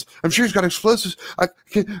got weapons. I'm sure he's got explosives.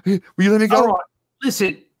 Will you let me go? All right.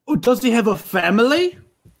 Listen, does he have a family?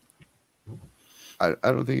 I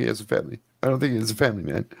don't think he has a family.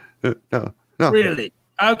 Man. No. Really?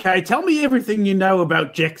 Okay, tell me everything you know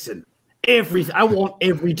about Jackson. Everything. I want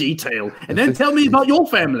every detail. And then tell me about your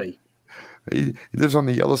family. He lives on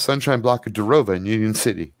the Yellow Sunshine block of Derova in Union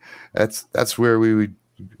City. That's where we would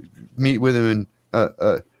meet with him,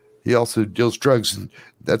 and he also deals drugs, and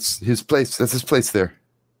that's his place. That's his place there.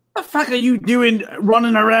 What the fuck are you doing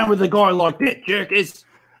running around with a guy like that, jerk? It's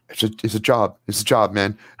a job. It's a job,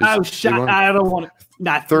 man. I don't want it.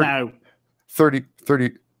 No. 30.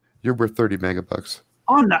 You're worth 30 megabucks.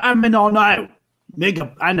 Oh, no. I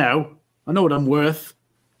know. I know what I'm worth.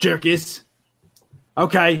 Jerkis.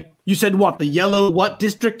 Okay. You said what? The yellow what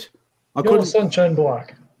district? Yellow Sunshine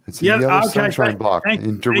Block. It's a Yellow Sunshine Block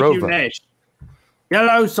in Derova. Thank you, Nash.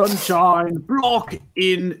 Yellow Sunshine block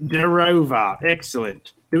in Darova.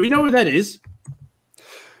 Excellent. Do we know where that is?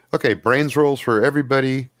 Okay, brains rolls for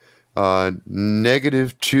everybody.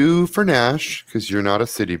 -2 for Nash because you're not a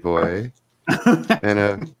city boy,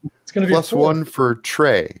 and It's going to be +1 for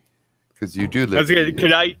Trey because you do live.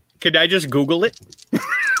 Could I just Google it?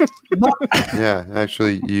 Yeah,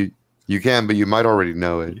 actually, you can, but you might already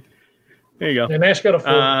know it. There you go. And Nash got a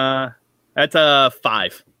 4. That's a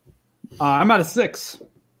 5. I'm at a 6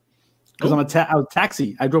 because I'm a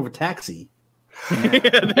taxi. I drove a taxi. That's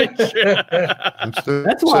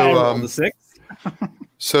why I rolled the 6.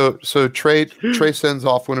 So Trey sends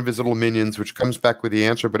off one of his little minions, which comes back with the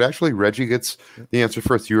answer. But actually, Reggie gets the answer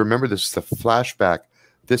first. You remember this is a flashback.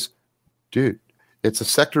 This dude, it's a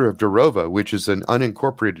sector of Darova, which is an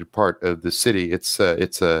unincorporated part of the city. It's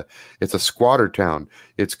a squatter town.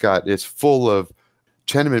 It's full of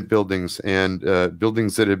tenement buildings and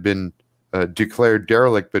buildings that have been declared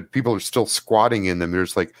derelict, but people are still squatting in them.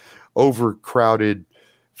 There's like overcrowded,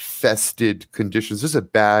 fested conditions. This is a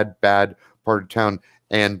bad part of town,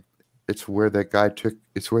 and it's where that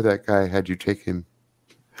guy had you take him.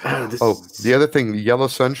 The other thing, Yellow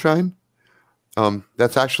Sunshine,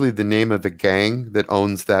 that's actually the name of the gang that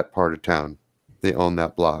owns that part of town. They own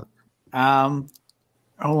that block. Hold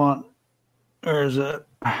on. Where is it?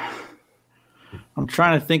 I'm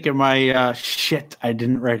trying to think of my shit. I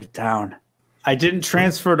didn't write it down. I didn't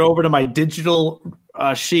transfer it over to my digital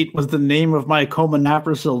sheet. Was the name of my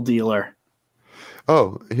Comanaprazole dealer.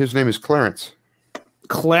 Oh, his name is Clarence.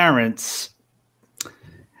 Clarence.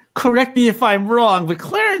 Correct me if I'm wrong, but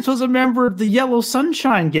Clarence was a member of the Yellow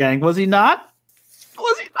Sunshine Gang, was he not?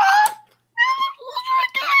 Was he not?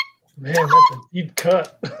 Man, that's a deep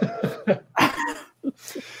cut.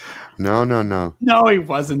 No. No, he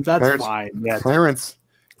wasn't. That's fine. Yes.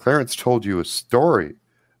 Clarence told you a story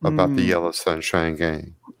about the Yellow Sunshine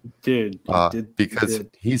Gang. Dude, because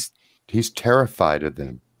he's terrified of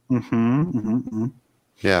them.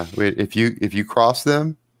 Yeah, if you cross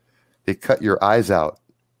them, they cut your eyes out.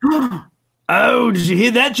 Oh, did you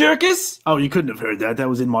hear that, Jerkus? Oh, you couldn't have heard that. That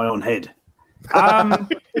was in my own head. All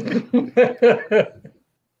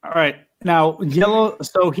right. Now, Yellow.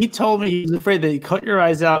 So he told me he was afraid that he cut your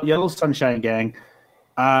eyes out. Yellow Sunshine Gang.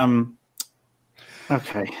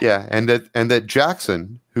 Okay. Yeah, and that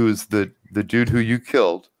Jackson, who is the dude who you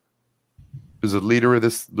killed, who's the leader of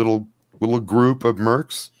this little group of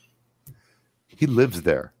mercs. He lives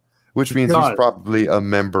there, which means he's probably a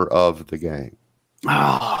member of the gang.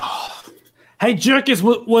 Oh. Hey, Jerkus,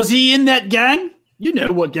 was he in that gang? You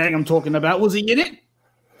know what gang I'm talking about. Was he in it?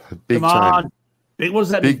 Big time. What does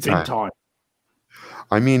that mean, big time?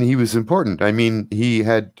 I mean, he was important. I mean, he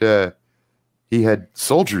had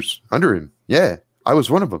soldiers under him. Yeah, I was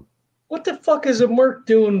one of them. What the fuck is a merc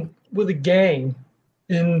doing with a gang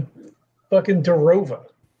in fucking Darova?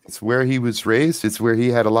 It's where he was raised. It's where he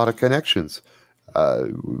had a lot of connections.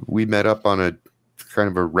 We met up on a kind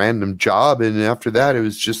of a random job, and after that, it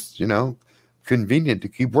was just, convenient to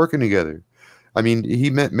keep working together. I mean, he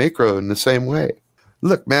met Macro in the same way.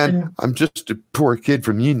 Look, man, I'm just a poor kid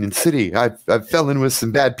from Union City. I fell in with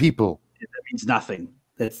some bad people. That means nothing.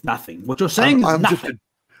 That's nothing. What you're saying is nothing.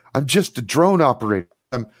 I'm just a drone operator.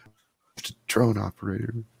 I'm just a drone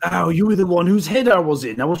operator. Oh, you were the one whose head I was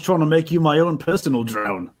in. I was trying to make you my own personal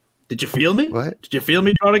drone. Did you feel me? What? Did you feel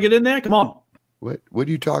me trying to get in there? Come on. What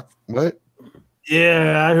do you talk? What?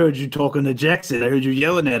 Yeah, I heard you talking to Jackson. I heard you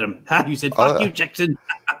yelling at him. You said, fuck you, Jackson.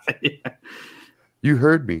 Yeah. You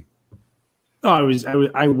heard me. Oh, I was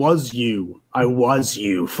you. I was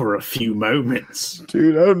you for a few moments.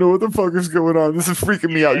 Dude, I don't know what the fuck is going on. This is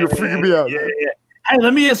freaking me out. You're freaking me out. Yeah. Hey,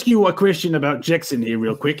 let me ask you a question about Jackson here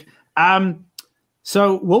real quick.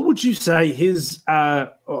 So what would you say his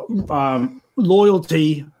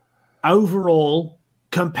loyalty overall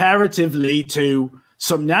comparatively to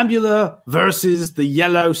Somnambula versus the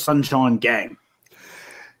Yellow Sunshine Gang?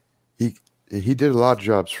 He did a lot of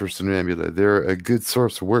jobs for Somnambula. They're a good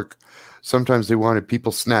source of work. Sometimes they wanted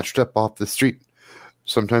people snatched up off the street.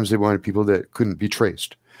 Sometimes they wanted people that couldn't be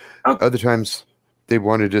traced. Okay. Other times they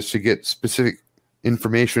wanted us to get specific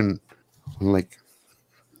information on like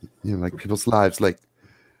people's lives, like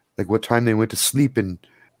what time they went to sleep and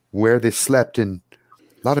where they slept, and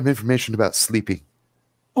a lot of information about sleeping.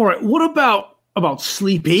 All right. What about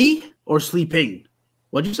sleepy or sleeping?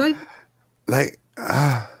 What'd you say?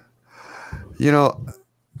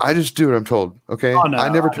 I just do what I'm told. Okay. Oh, no, I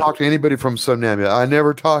never talk to anybody from Somnambula. I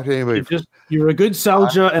never talk to anybody. You're a good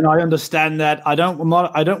soldier, and I understand that. I don't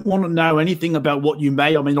want to know anything about what you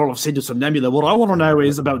may or may not have said to Somnambula. What I want to know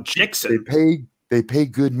is about Jackson. They pay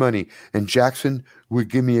good money, and Jackson would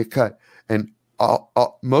give me a cut, and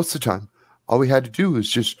most of the time, all we had to do was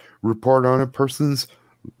just report on a person's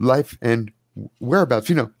life and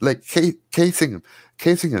whereabouts. Like casing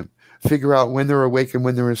them, figure out when they're awake and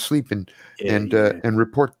when they're asleep, and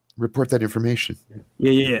report that information.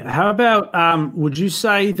 Yeah. How about would you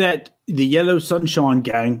say that the Yellow Sunshine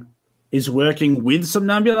Gang is working with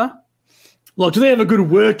Somnambula? Like, do they have a good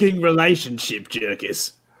working relationship,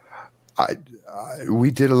 Jerkis?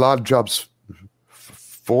 We did a lot of jobs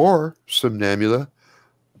for Somnambula,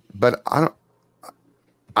 but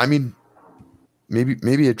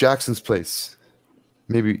maybe at Jackson's place,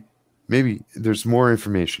 maybe there's more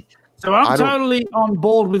information. So I'm totally on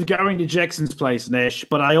board with going to Jackson's place, Nash,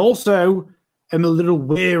 but I also am a little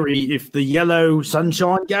wary if the Yellow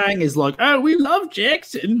Sunshine Gang is like, oh, we love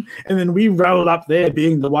Jackson, and then we roll up there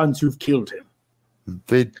being the ones who've killed him.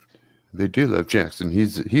 They do love Jackson.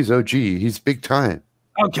 He's OG. He's big time.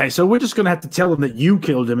 Okay, so we're just going to have to tell them that you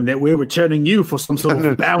killed him and that we're returning you for some sort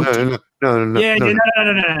of bounty. No. Yeah.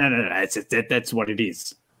 That's what it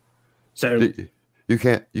is. So you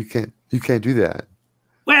can't do that.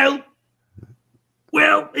 Well,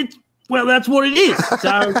 that's what it is.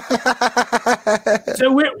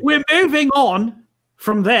 So we're moving on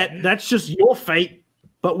from that. That's just your fate.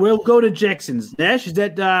 But we'll go to Jackson's. Nash, is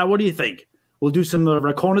that what do you think? We'll do some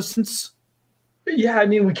reconnaissance. Yeah, I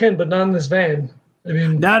mean we can, but not in this van. I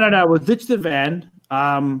mean, no. We'll ditch the van.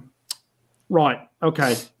 Right.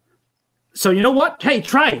 Okay. So you know what? Hey,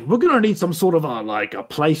 Trey, we're gonna need some sort of a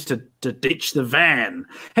place to ditch the van.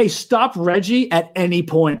 Hey, stop Reggie at any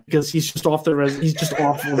point because he's just off he's just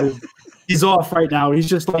off. He's off right now. He's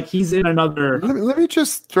just like he's in another. Let me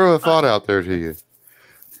just throw a thought out there to you.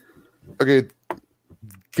 Okay,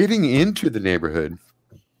 getting into the neighborhood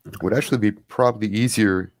would actually be probably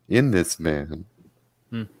easier in this van.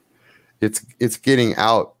 It's getting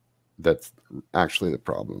out that's actually the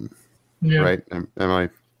problem. Yeah. Right? Am I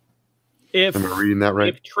reading that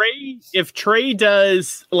right? If Trey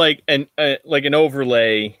does like an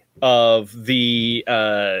overlay of the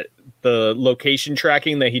location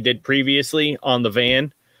tracking that he did previously on the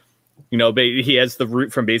van, he has the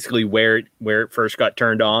route from basically where it first got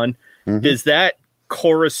turned on. Mm-hmm. Does that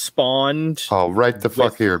correspond? Oh, right the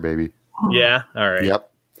fuck here, baby. Yeah. All right. Yep.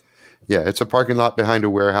 Yeah, it's a parking lot behind a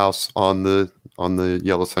warehouse on the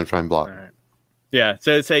Yellow Sunshine block. All right. Yeah,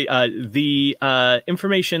 so say the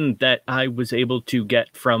information that I was able to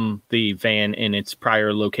get from the van in its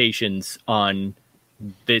prior locations on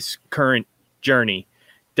this current journey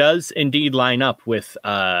does indeed line up with,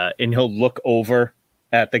 and he'll look over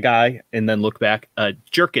at the guy and then look back,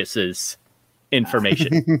 Jerkis's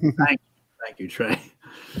information. Thank you, Trey.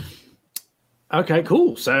 Okay,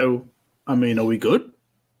 cool. So, I mean, are we good?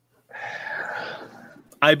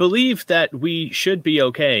 I believe that we should be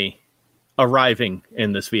okay arriving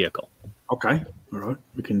in this vehicle. Okay. All right.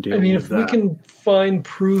 We can deal if we can find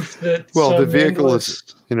proof that the vehicle is,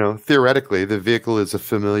 theoretically the vehicle is a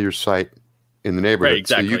familiar sight in the neighborhood. Right,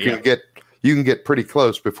 exactly, so you can get pretty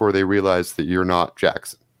close before they realize that you're not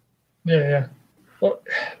Jackson. Yeah. Well,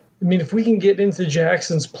 if we can get into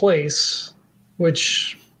Jackson's place,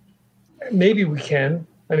 which maybe we can.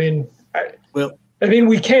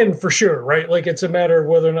 We can for sure, right? Like it's a matter of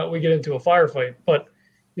whether or not we get into a firefight. But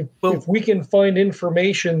if we can find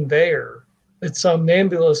information there that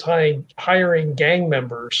Somnambula's hiring gang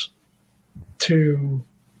members to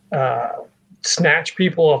snatch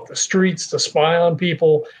people off the streets, to spy on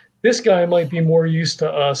people, this guy might be more used to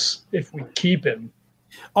us if we keep him.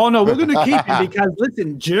 Oh, no, we're going to keep him because,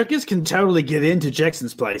 listen, Jerkis can totally get into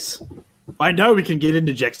Jackson's place. I know we can get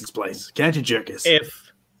into Jackson's place. Can't you, Jerkis?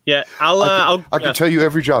 I can tell you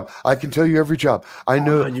every job. I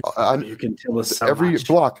know. You can tell us so every much.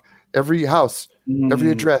 block, every house,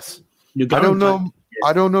 every address. I don't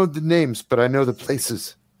know the names, but I know the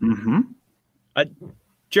places. Mm-hmm.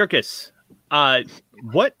 Jerkis,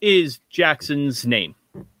 what is Jackson's name?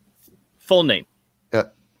 Full name?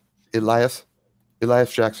 Elias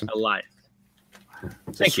Jackson. Elias.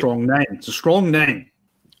 It's a strong name. It's a strong name.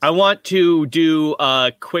 I want to do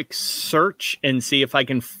a quick search and see if I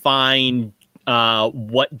can find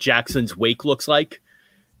what Jackson's wake looks like,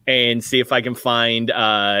 and see if I can find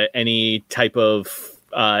any type of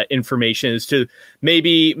information as to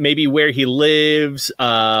maybe where he lives.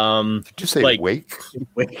 Did you say wake?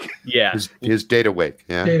 Wake. Yeah. His data wake.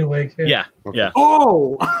 Yeah. Data wake. Yeah. Okay. Yeah.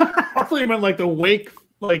 Oh, I thought you meant like the wake.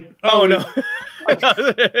 Like no.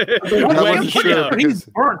 He's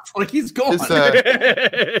burnt. Like he's gone. But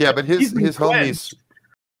his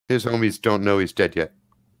homies don't know he's dead yet.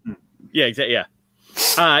 Yeah, exactly.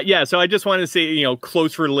 Yeah. So I just want to say,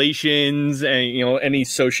 close relations and any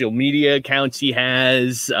social media accounts he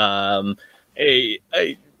has,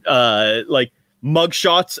 like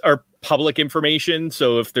mugshots are public information.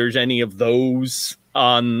 So if there's any of those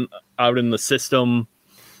out in the system.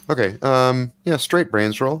 Okay. Straight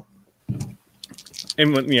brains roll.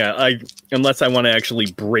 And unless I want to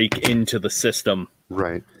actually break into the system.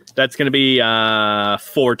 Right. That's going to be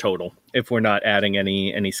 4 total if we're not adding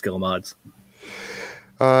any skill mods.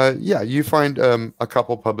 You find a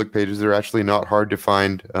couple public pages. They're actually not hard to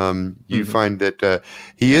find. You find that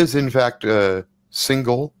he is, in fact,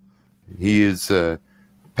 single. He is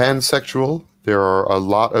pansexual. There are a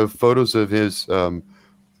lot of photos of his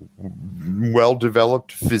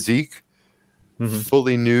well-developed physique,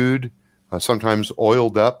 fully nude, sometimes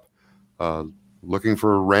oiled up. Looking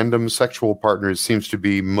for random sexual partners seems to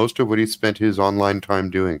be most of what he spent his online time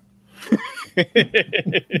doing.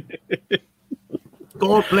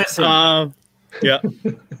 God bless him. Yeah.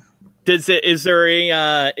 Is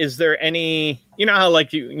there any, you know how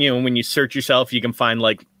like you when you search yourself you can find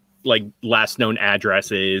like last known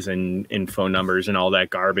addresses and phone numbers and all that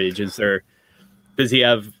garbage? Does he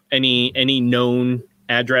have any known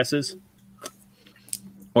addresses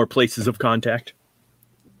or places of contact?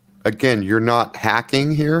 Again, you're not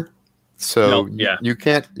hacking here, so No, you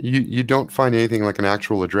can't. You don't find anything like an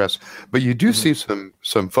actual address, but you do see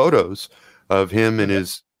some photos of him and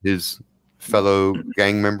his fellow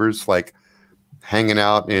gang members, like hanging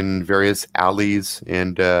out in various alleys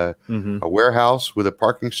and a warehouse with a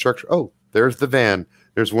parking structure. Oh, there's the van.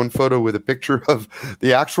 There's one photo with a picture of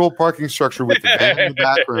the actual parking structure with the van in the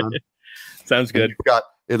background. Sounds good. And you've got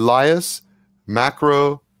Elias,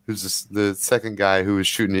 Macro, who's the second guy who was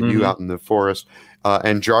shooting at you out in the forest,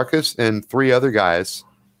 and Jarkus and 3 other guys,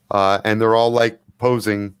 and they're all like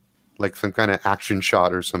posing like some kind of action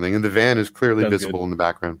shot or something, and the van is clearly visible in the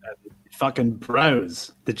background. Fucking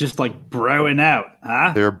bros. They're just like broing out,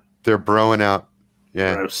 huh? They're broing out.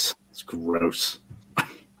 Yeah. Gross. It's gross.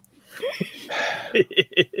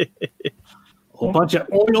 A bunch of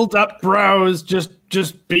oiled up bros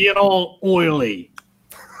just being all oily.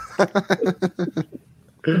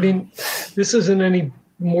 I mean, this isn't any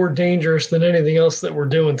more dangerous than anything else that we're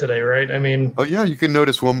doing today, right? I mean, oh yeah, you can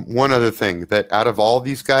notice one other thing, that out of all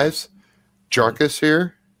these guys, Jarkus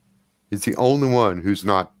here is the only one who's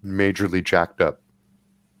not majorly jacked up.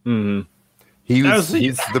 Mm-hmm. He's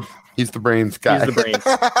the brains guy. He's the brains.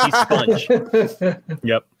 He's Sponge.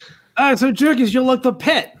 Yep. So Jarkus, you're like the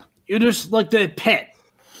pet. You're just like the pet.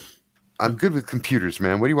 I'm good with computers,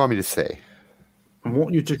 man. What do you want me to say? I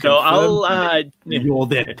want you to confirm you're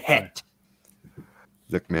their pet.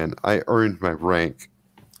 Look, man, I earned my rank.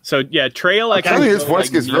 So yeah, Trail. I think his voice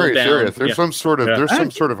gets very serious. There's some sort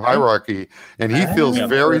of hierarchy, and he feels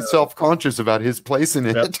very self-conscious about his place in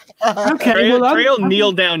it. Yep. Okay, Trail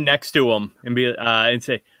kneel down next to him and be and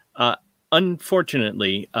say,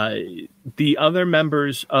 "Unfortunately, the other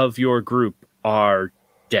members of your group are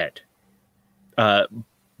dead.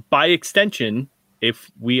 By extension,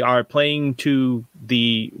 if we are playing to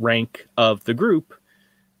the rank of the group,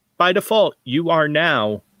 by default, you are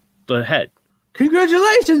now the head."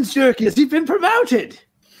 Congratulations, Jarkus. You've been promoted.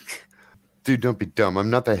 Dude, don't be dumb. I'm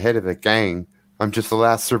not the head of the gang. I'm just the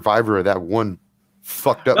last survivor of that one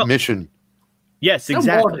fucked up mission. Yes,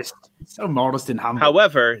 exactly. So modest and humble.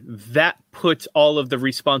 However, that puts all of the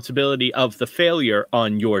responsibility of the failure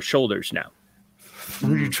on your shoulders now.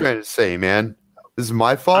 What are you trying to say, man? This is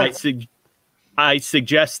my fault? I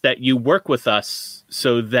suggest that you work with us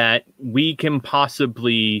so that we can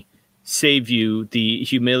possibly save you the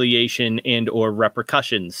humiliation and or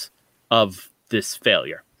repercussions of this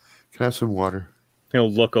failure. Can I have some water?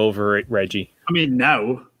 He'll look over at Reggie. I mean,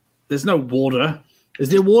 no. There's no water. Is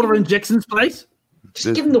there water in Jackson's place?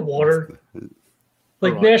 Just give him the water.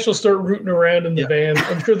 Like Nash will start rooting around in the van.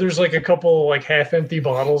 I'm sure there's like a couple like half-empty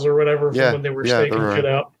bottles or whatever from when they were staking shit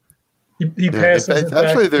out. He passes it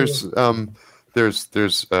actually, back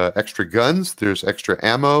there's extra guns. There's extra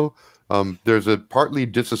ammo. There's a partly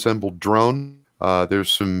disassembled drone.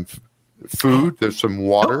 There's some food. There's some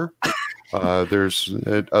water. There's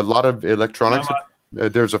a lot of electronics.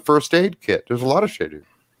 There's a first aid kit. There's a lot of shit here.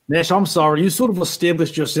 Nash, I'm sorry. You sort of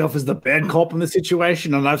established yourself as the bad cop in the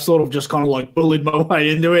situation, and I've sort of just kind of like bullied my way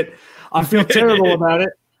into it. I feel terrible about it.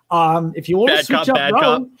 If you want to switch up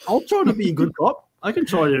role, I'll try to be a good cop. I can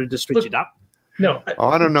try to just switch it up. No.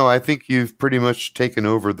 I don't know. I think you've pretty much taken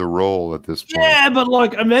over the role at this point. Yeah, but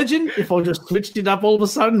like, imagine if I just switched it up all of a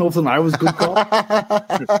sudden. All of a sudden, I was good cop.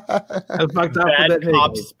 I fucked up bad with that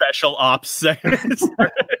cop special ops.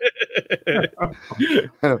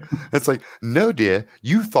 It's like, no, dear,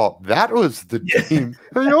 you thought that was the team.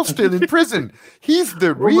 You're still in prison. He's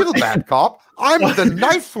the real bad cop. I'm the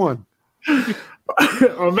nice one.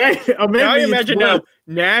 or maybe Now I it's imagine worse.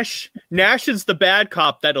 now Nash is the bad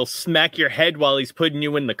cop that'll smack your head while he's putting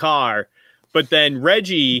you in the car, but then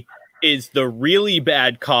Reggie is the really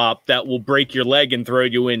bad cop that will break your leg and throw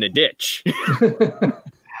you in a ditch.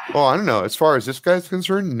 Oh, I don't know. As far as this guy's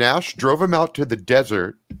concerned, Nash drove him out to the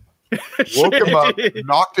desert, woke him up,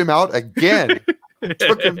 knocked him out again,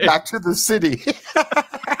 took him back to the city.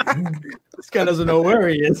 This guy doesn't know where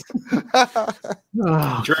he is.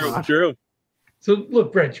 Oh, True, God. true. So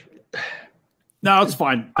look, Reg, No, it's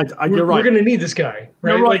fine. we're You're right. going to need this guy,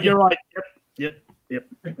 right? You're right. Like, You're right. Yep.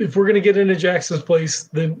 if we're going to get into Jackson's place,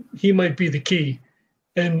 then he might be the key.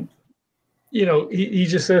 And, you know, he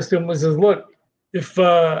just says to him, he says, look, if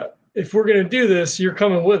we're going to do this, you're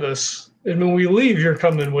coming with us. And when we leave, you're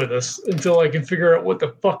coming with us until I can figure out what the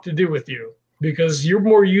fuck to do with you. Because you're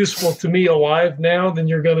more useful to me alive now than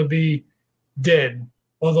you're going to be dead.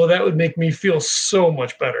 Although that would make me feel so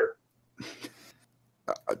much better.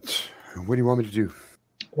 What do you want me to do?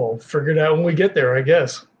 Well, figure it out when we get there, I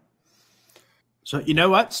guess. So you know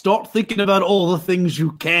what? Start thinking about all the things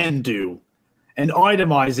you can do, and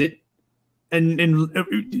itemize it, and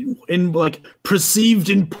in like perceived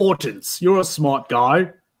importance. You're a smart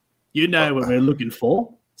guy. You know what we're looking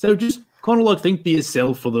for. So just kind of like think to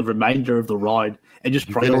yourself for the remainder of the ride, and just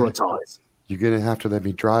prioritize. You're going to have to let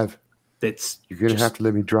me drive. You're going to have to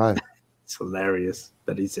let me drive. It's hilarious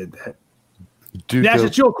that he said that. Dude, Nash,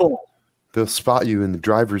 it's your call. they'll spot you in the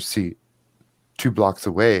driver's seat 2 blocks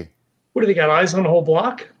away. What do they got? Eyes on the whole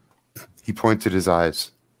block? He points at his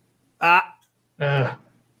eyes.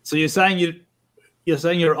 So you're saying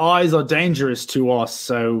your eyes are dangerous to us,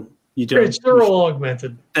 so you don't. Reg, they're all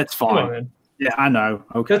augmented. That's Come on, fine. man. Yeah, I know.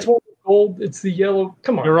 Okay, That's what gold. It's the yellow.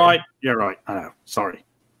 Come on. you're man. right. You're right. I know. Sorry.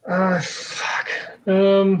 Fuck.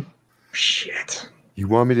 Shit. You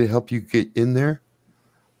want me to help you get in there?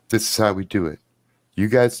 This is how we do it. You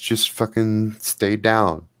guys just fucking stay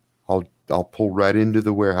down. I'll pull right into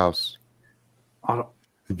the warehouse. I don't-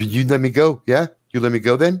 You let me go, yeah? You let me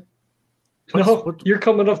go then? No, you're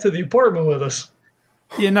coming up to the apartment with us.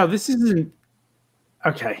 Yeah, no, this isn't.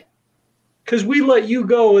 Okay. Because we let you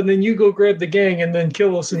go and then you go grab the gang and then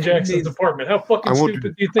kill us in Jackson's apartment. How fucking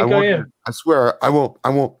stupid do you think I won't am? do- I swear, I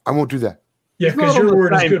won't do that. Yeah, It's not because on your the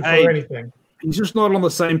word is same good page. for anything. He's just not on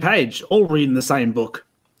the same page, all reading the same book.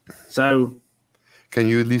 So Can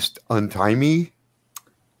you at least untie me?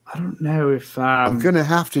 I don't know if I'm gonna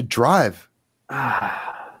have to drive.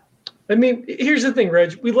 I mean, here's the thing,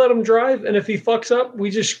 Reg. We let him drive, and if he fucks up, we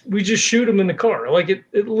just shoot him in the car. Like it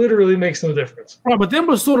literally makes no difference. right, but then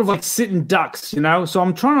we're sort of like sitting ducks, you know. So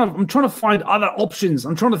I'm trying to find other options.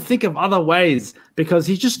 I'm trying to think of other ways because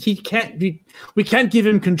we can't give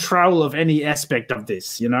him control of any aspect of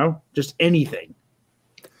this, you know, just anything.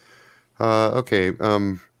 Okay.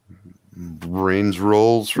 Brains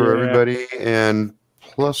rolls for Yeah. everybody and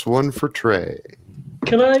 +1 for Trey.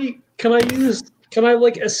 Can I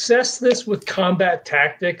like assess this with combat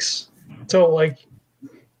tactics to like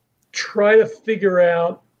try to figure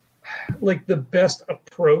out like the best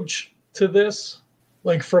approach to this,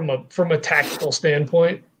 like from a tactical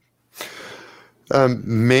standpoint?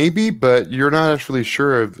 Maybe, but you're not actually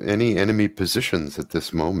sure of any enemy positions at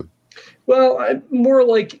this moment. Well, more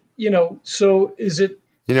like, you know, so is it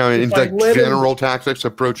You know, in If I like let him- general tactics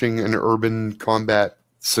approaching an urban combat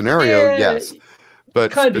scenario, Yeah, yes.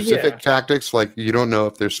 But kinda, specific yeah. tactics, like you don't know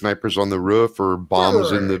if there's snipers on the roof or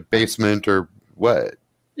bombs in the basement or what.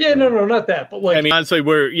 Yeah, no, not that, but like I mean, honestly,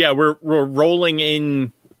 we're rolling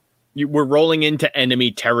in. We're rolling into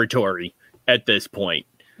enemy territory at this point.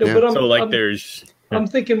 no, yeah. but I'm, So like, I'm, there's I'm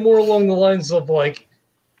thinking more along the lines of like,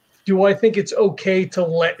 do I think it's okay to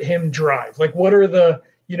let him drive? Like, what are the,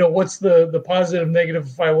 you know, what's the positive, negative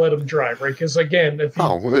if I let him drive, right? Because again, if he,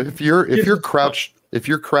 Oh, well, if you're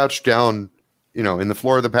crouched down, you know, in the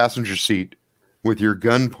floor of the passenger seat with your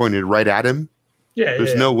gun pointed right at him,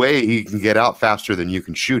 there's no way he can get out faster than you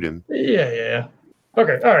can shoot him. Yeah.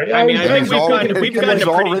 Okay, all right. I mean, I think he's we've already- gotten a he's pretty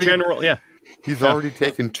already- general. Yeah. He's already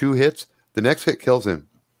taken 2 hits. The next hit kills him.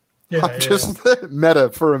 Yeah, Just meta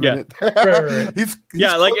for a Yeah. minute. Right. he's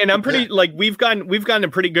Yeah, like, and I'm pretty like we've gotten a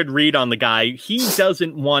pretty good read on the guy. He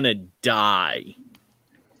doesn't want to die.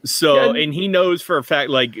 So, Yeah. and he knows for a fact,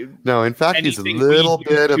 like, No, in fact, he's a anything we little do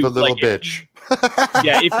bit of to, a little like, bitch.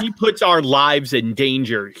 yeah, if he puts our lives in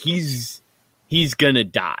danger, he's gonna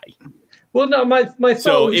die. Well, no, my thought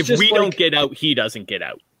So was if just we like, don't get out, he doesn't get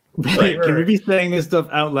out. Right, Can we right. be saying this stuff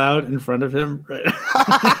out loud in front of him? Right.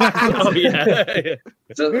 Oh yeah.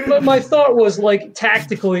 So, but my thought was like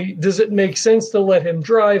tactically, does it make sense to let him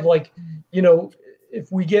drive? Like, you know,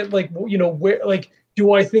 if we get like, you know, where, like,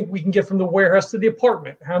 do I think we can get from the warehouse to the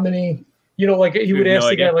apartment? How many You know, like he would No ask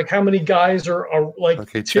the guy, idea. like, how many guys are like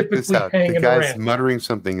Okay, check this typically out. The hanging guy's around? muttering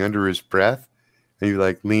something under his breath, and you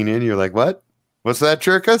like lean in. You're like, "What? What's that,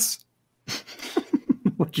 Jerkus?"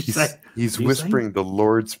 What'd you say? He's What'd you whispering the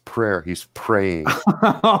Lord's Prayer. He's praying.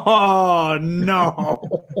 Oh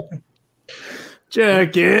no,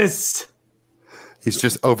 Jerkus. He's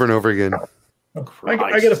just over and over again.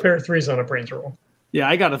 I get a pair of threes on a brains roll. Yeah,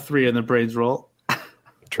 I got a 3 in the brains roll.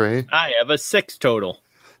 Trey? I have a 6 total.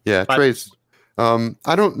 Yeah, But- Trey's.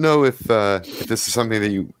 I don't know if this is something that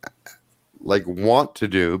you like want to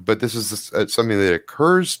do, but this is something that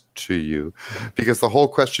occurs to you because the whole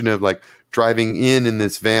question of like driving in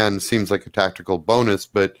this van seems like a tactical bonus,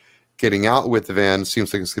 but getting out with the van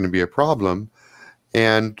seems like it's going to be a problem.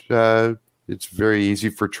 And it's very easy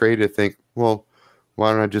for Trey to think, well,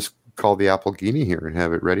 why don't I just call the Applegini here and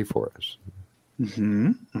have it ready for us? Mm-hmm.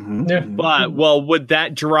 Mm-hmm. Yeah. But would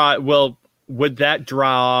that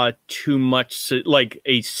draw too much, like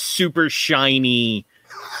a super shiny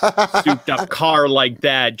souped up car like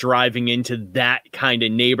that driving into that kind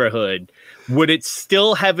of neighborhood? Would it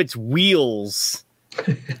still have its wheels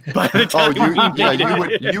by the time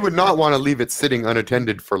you would not want to leave it sitting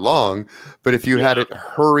unattended for long, but if you had it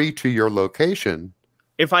hurry to your location.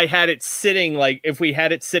 If I had it sitting, like if we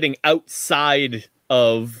had it sitting outside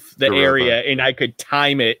of the Correct. area and I could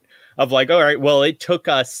time it of like, all right, well, it took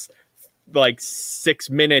us like 6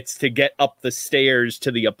 minutes to get up the stairs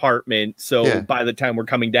to the apartment. So by the time we're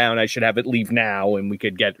coming down, I should have it leave now and we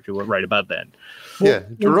could get to it right about then. Yeah,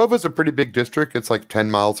 Darova's a pretty big district. It's like 10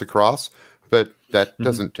 miles across, but that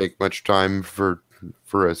doesn't take much time for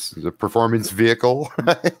a performance vehicle.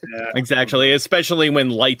 Exactly, especially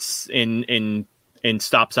when lights in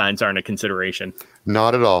stop signs aren't a consideration.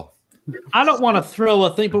 Not at all. I don't want to throw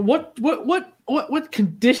a thing, but what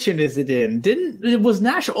condition is it in? Was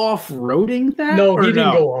Nash off-roading that? No, or he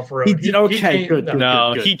didn't go off road. He did. Okay, good.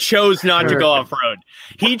 No, good. he chose not to go off road.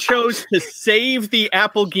 He chose to save the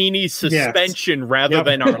Applegini suspension rather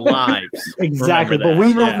than our lives. Exactly, Remember but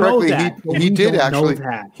we that. don't know Correctly, that. he We did don't know actually.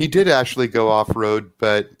 that. He did actually go off road,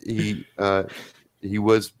 but he was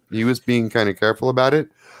being kind of careful about it.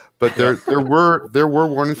 But there were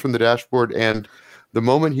warnings from the dashboard, and the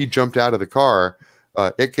moment he jumped out of the car,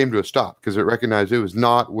 it came to a stop because it recognized it was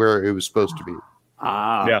not where it was supposed to be.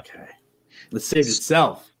 Ah, Yeah. okay. It saved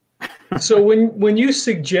itself. So when you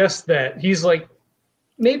suggest that, he's like,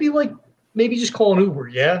 maybe just call an Uber,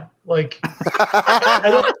 yeah? Like, I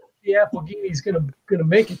don't think the Applegini's gonna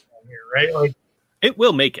make it down here, right? Like, It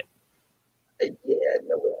will make it. yeah,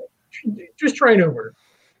 no, just try an Uber.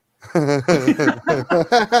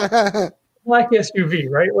 Black SUV,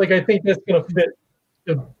 right? Like, I think that's gonna fit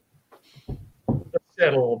the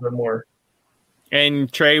set a little bit more.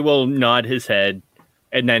 And Trey will nod his head,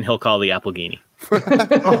 and then he'll call the Applegini.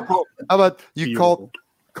 How about you Beautiful.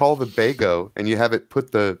 call the Bago and you have it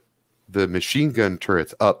put the machine gun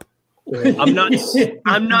turrets up? I'm not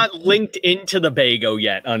linked into the Bago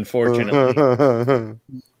yet, unfortunately.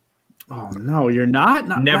 Oh no, you're not.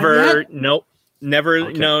 Not Never, yet? nope, never,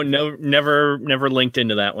 Okay. never linked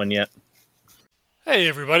into that one yet. Hey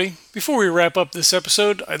everybody, before we wrap up this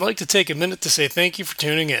episode, I'd like to take a minute to say thank you for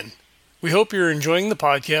tuning in. We hope you're enjoying the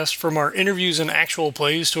podcast, from our interviews and actual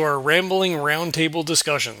plays to our rambling roundtable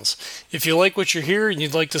discussions. If you like what you hear and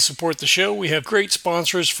you'd like to support the show, we have great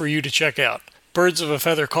sponsors for you to check out. Birds of a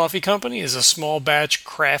Feather Coffee Company is a small batch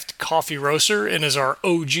craft coffee roaster and is our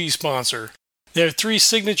OG sponsor. They have 3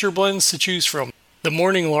 signature blends to choose from: the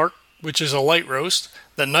Morning Lark, which is a light roast,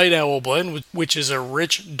 the Night Owl blend, which is a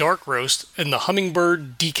rich dark roast, and the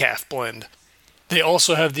Hummingbird Decaf blend. They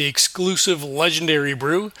also have the exclusive Legendary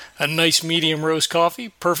Brew, a nice medium roast coffee,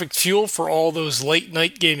 perfect fuel for all those late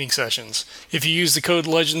night gaming sessions. If you use the code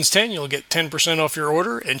LEGENDS10, you'll get 10% off your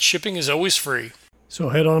order, and shipping is always free. So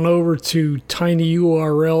head on over to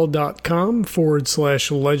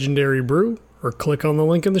tinyurl.com/legendary brew or click on the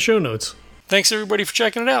link in the show notes. Thanks everybody for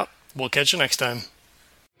checking it out. We'll catch you next time.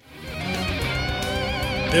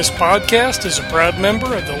 This podcast is a proud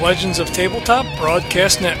member of the Legends of Tabletop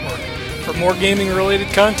Broadcast Network. For more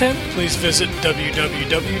gaming-related content, please visit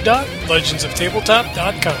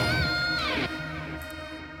www.legendsoftabletop.com.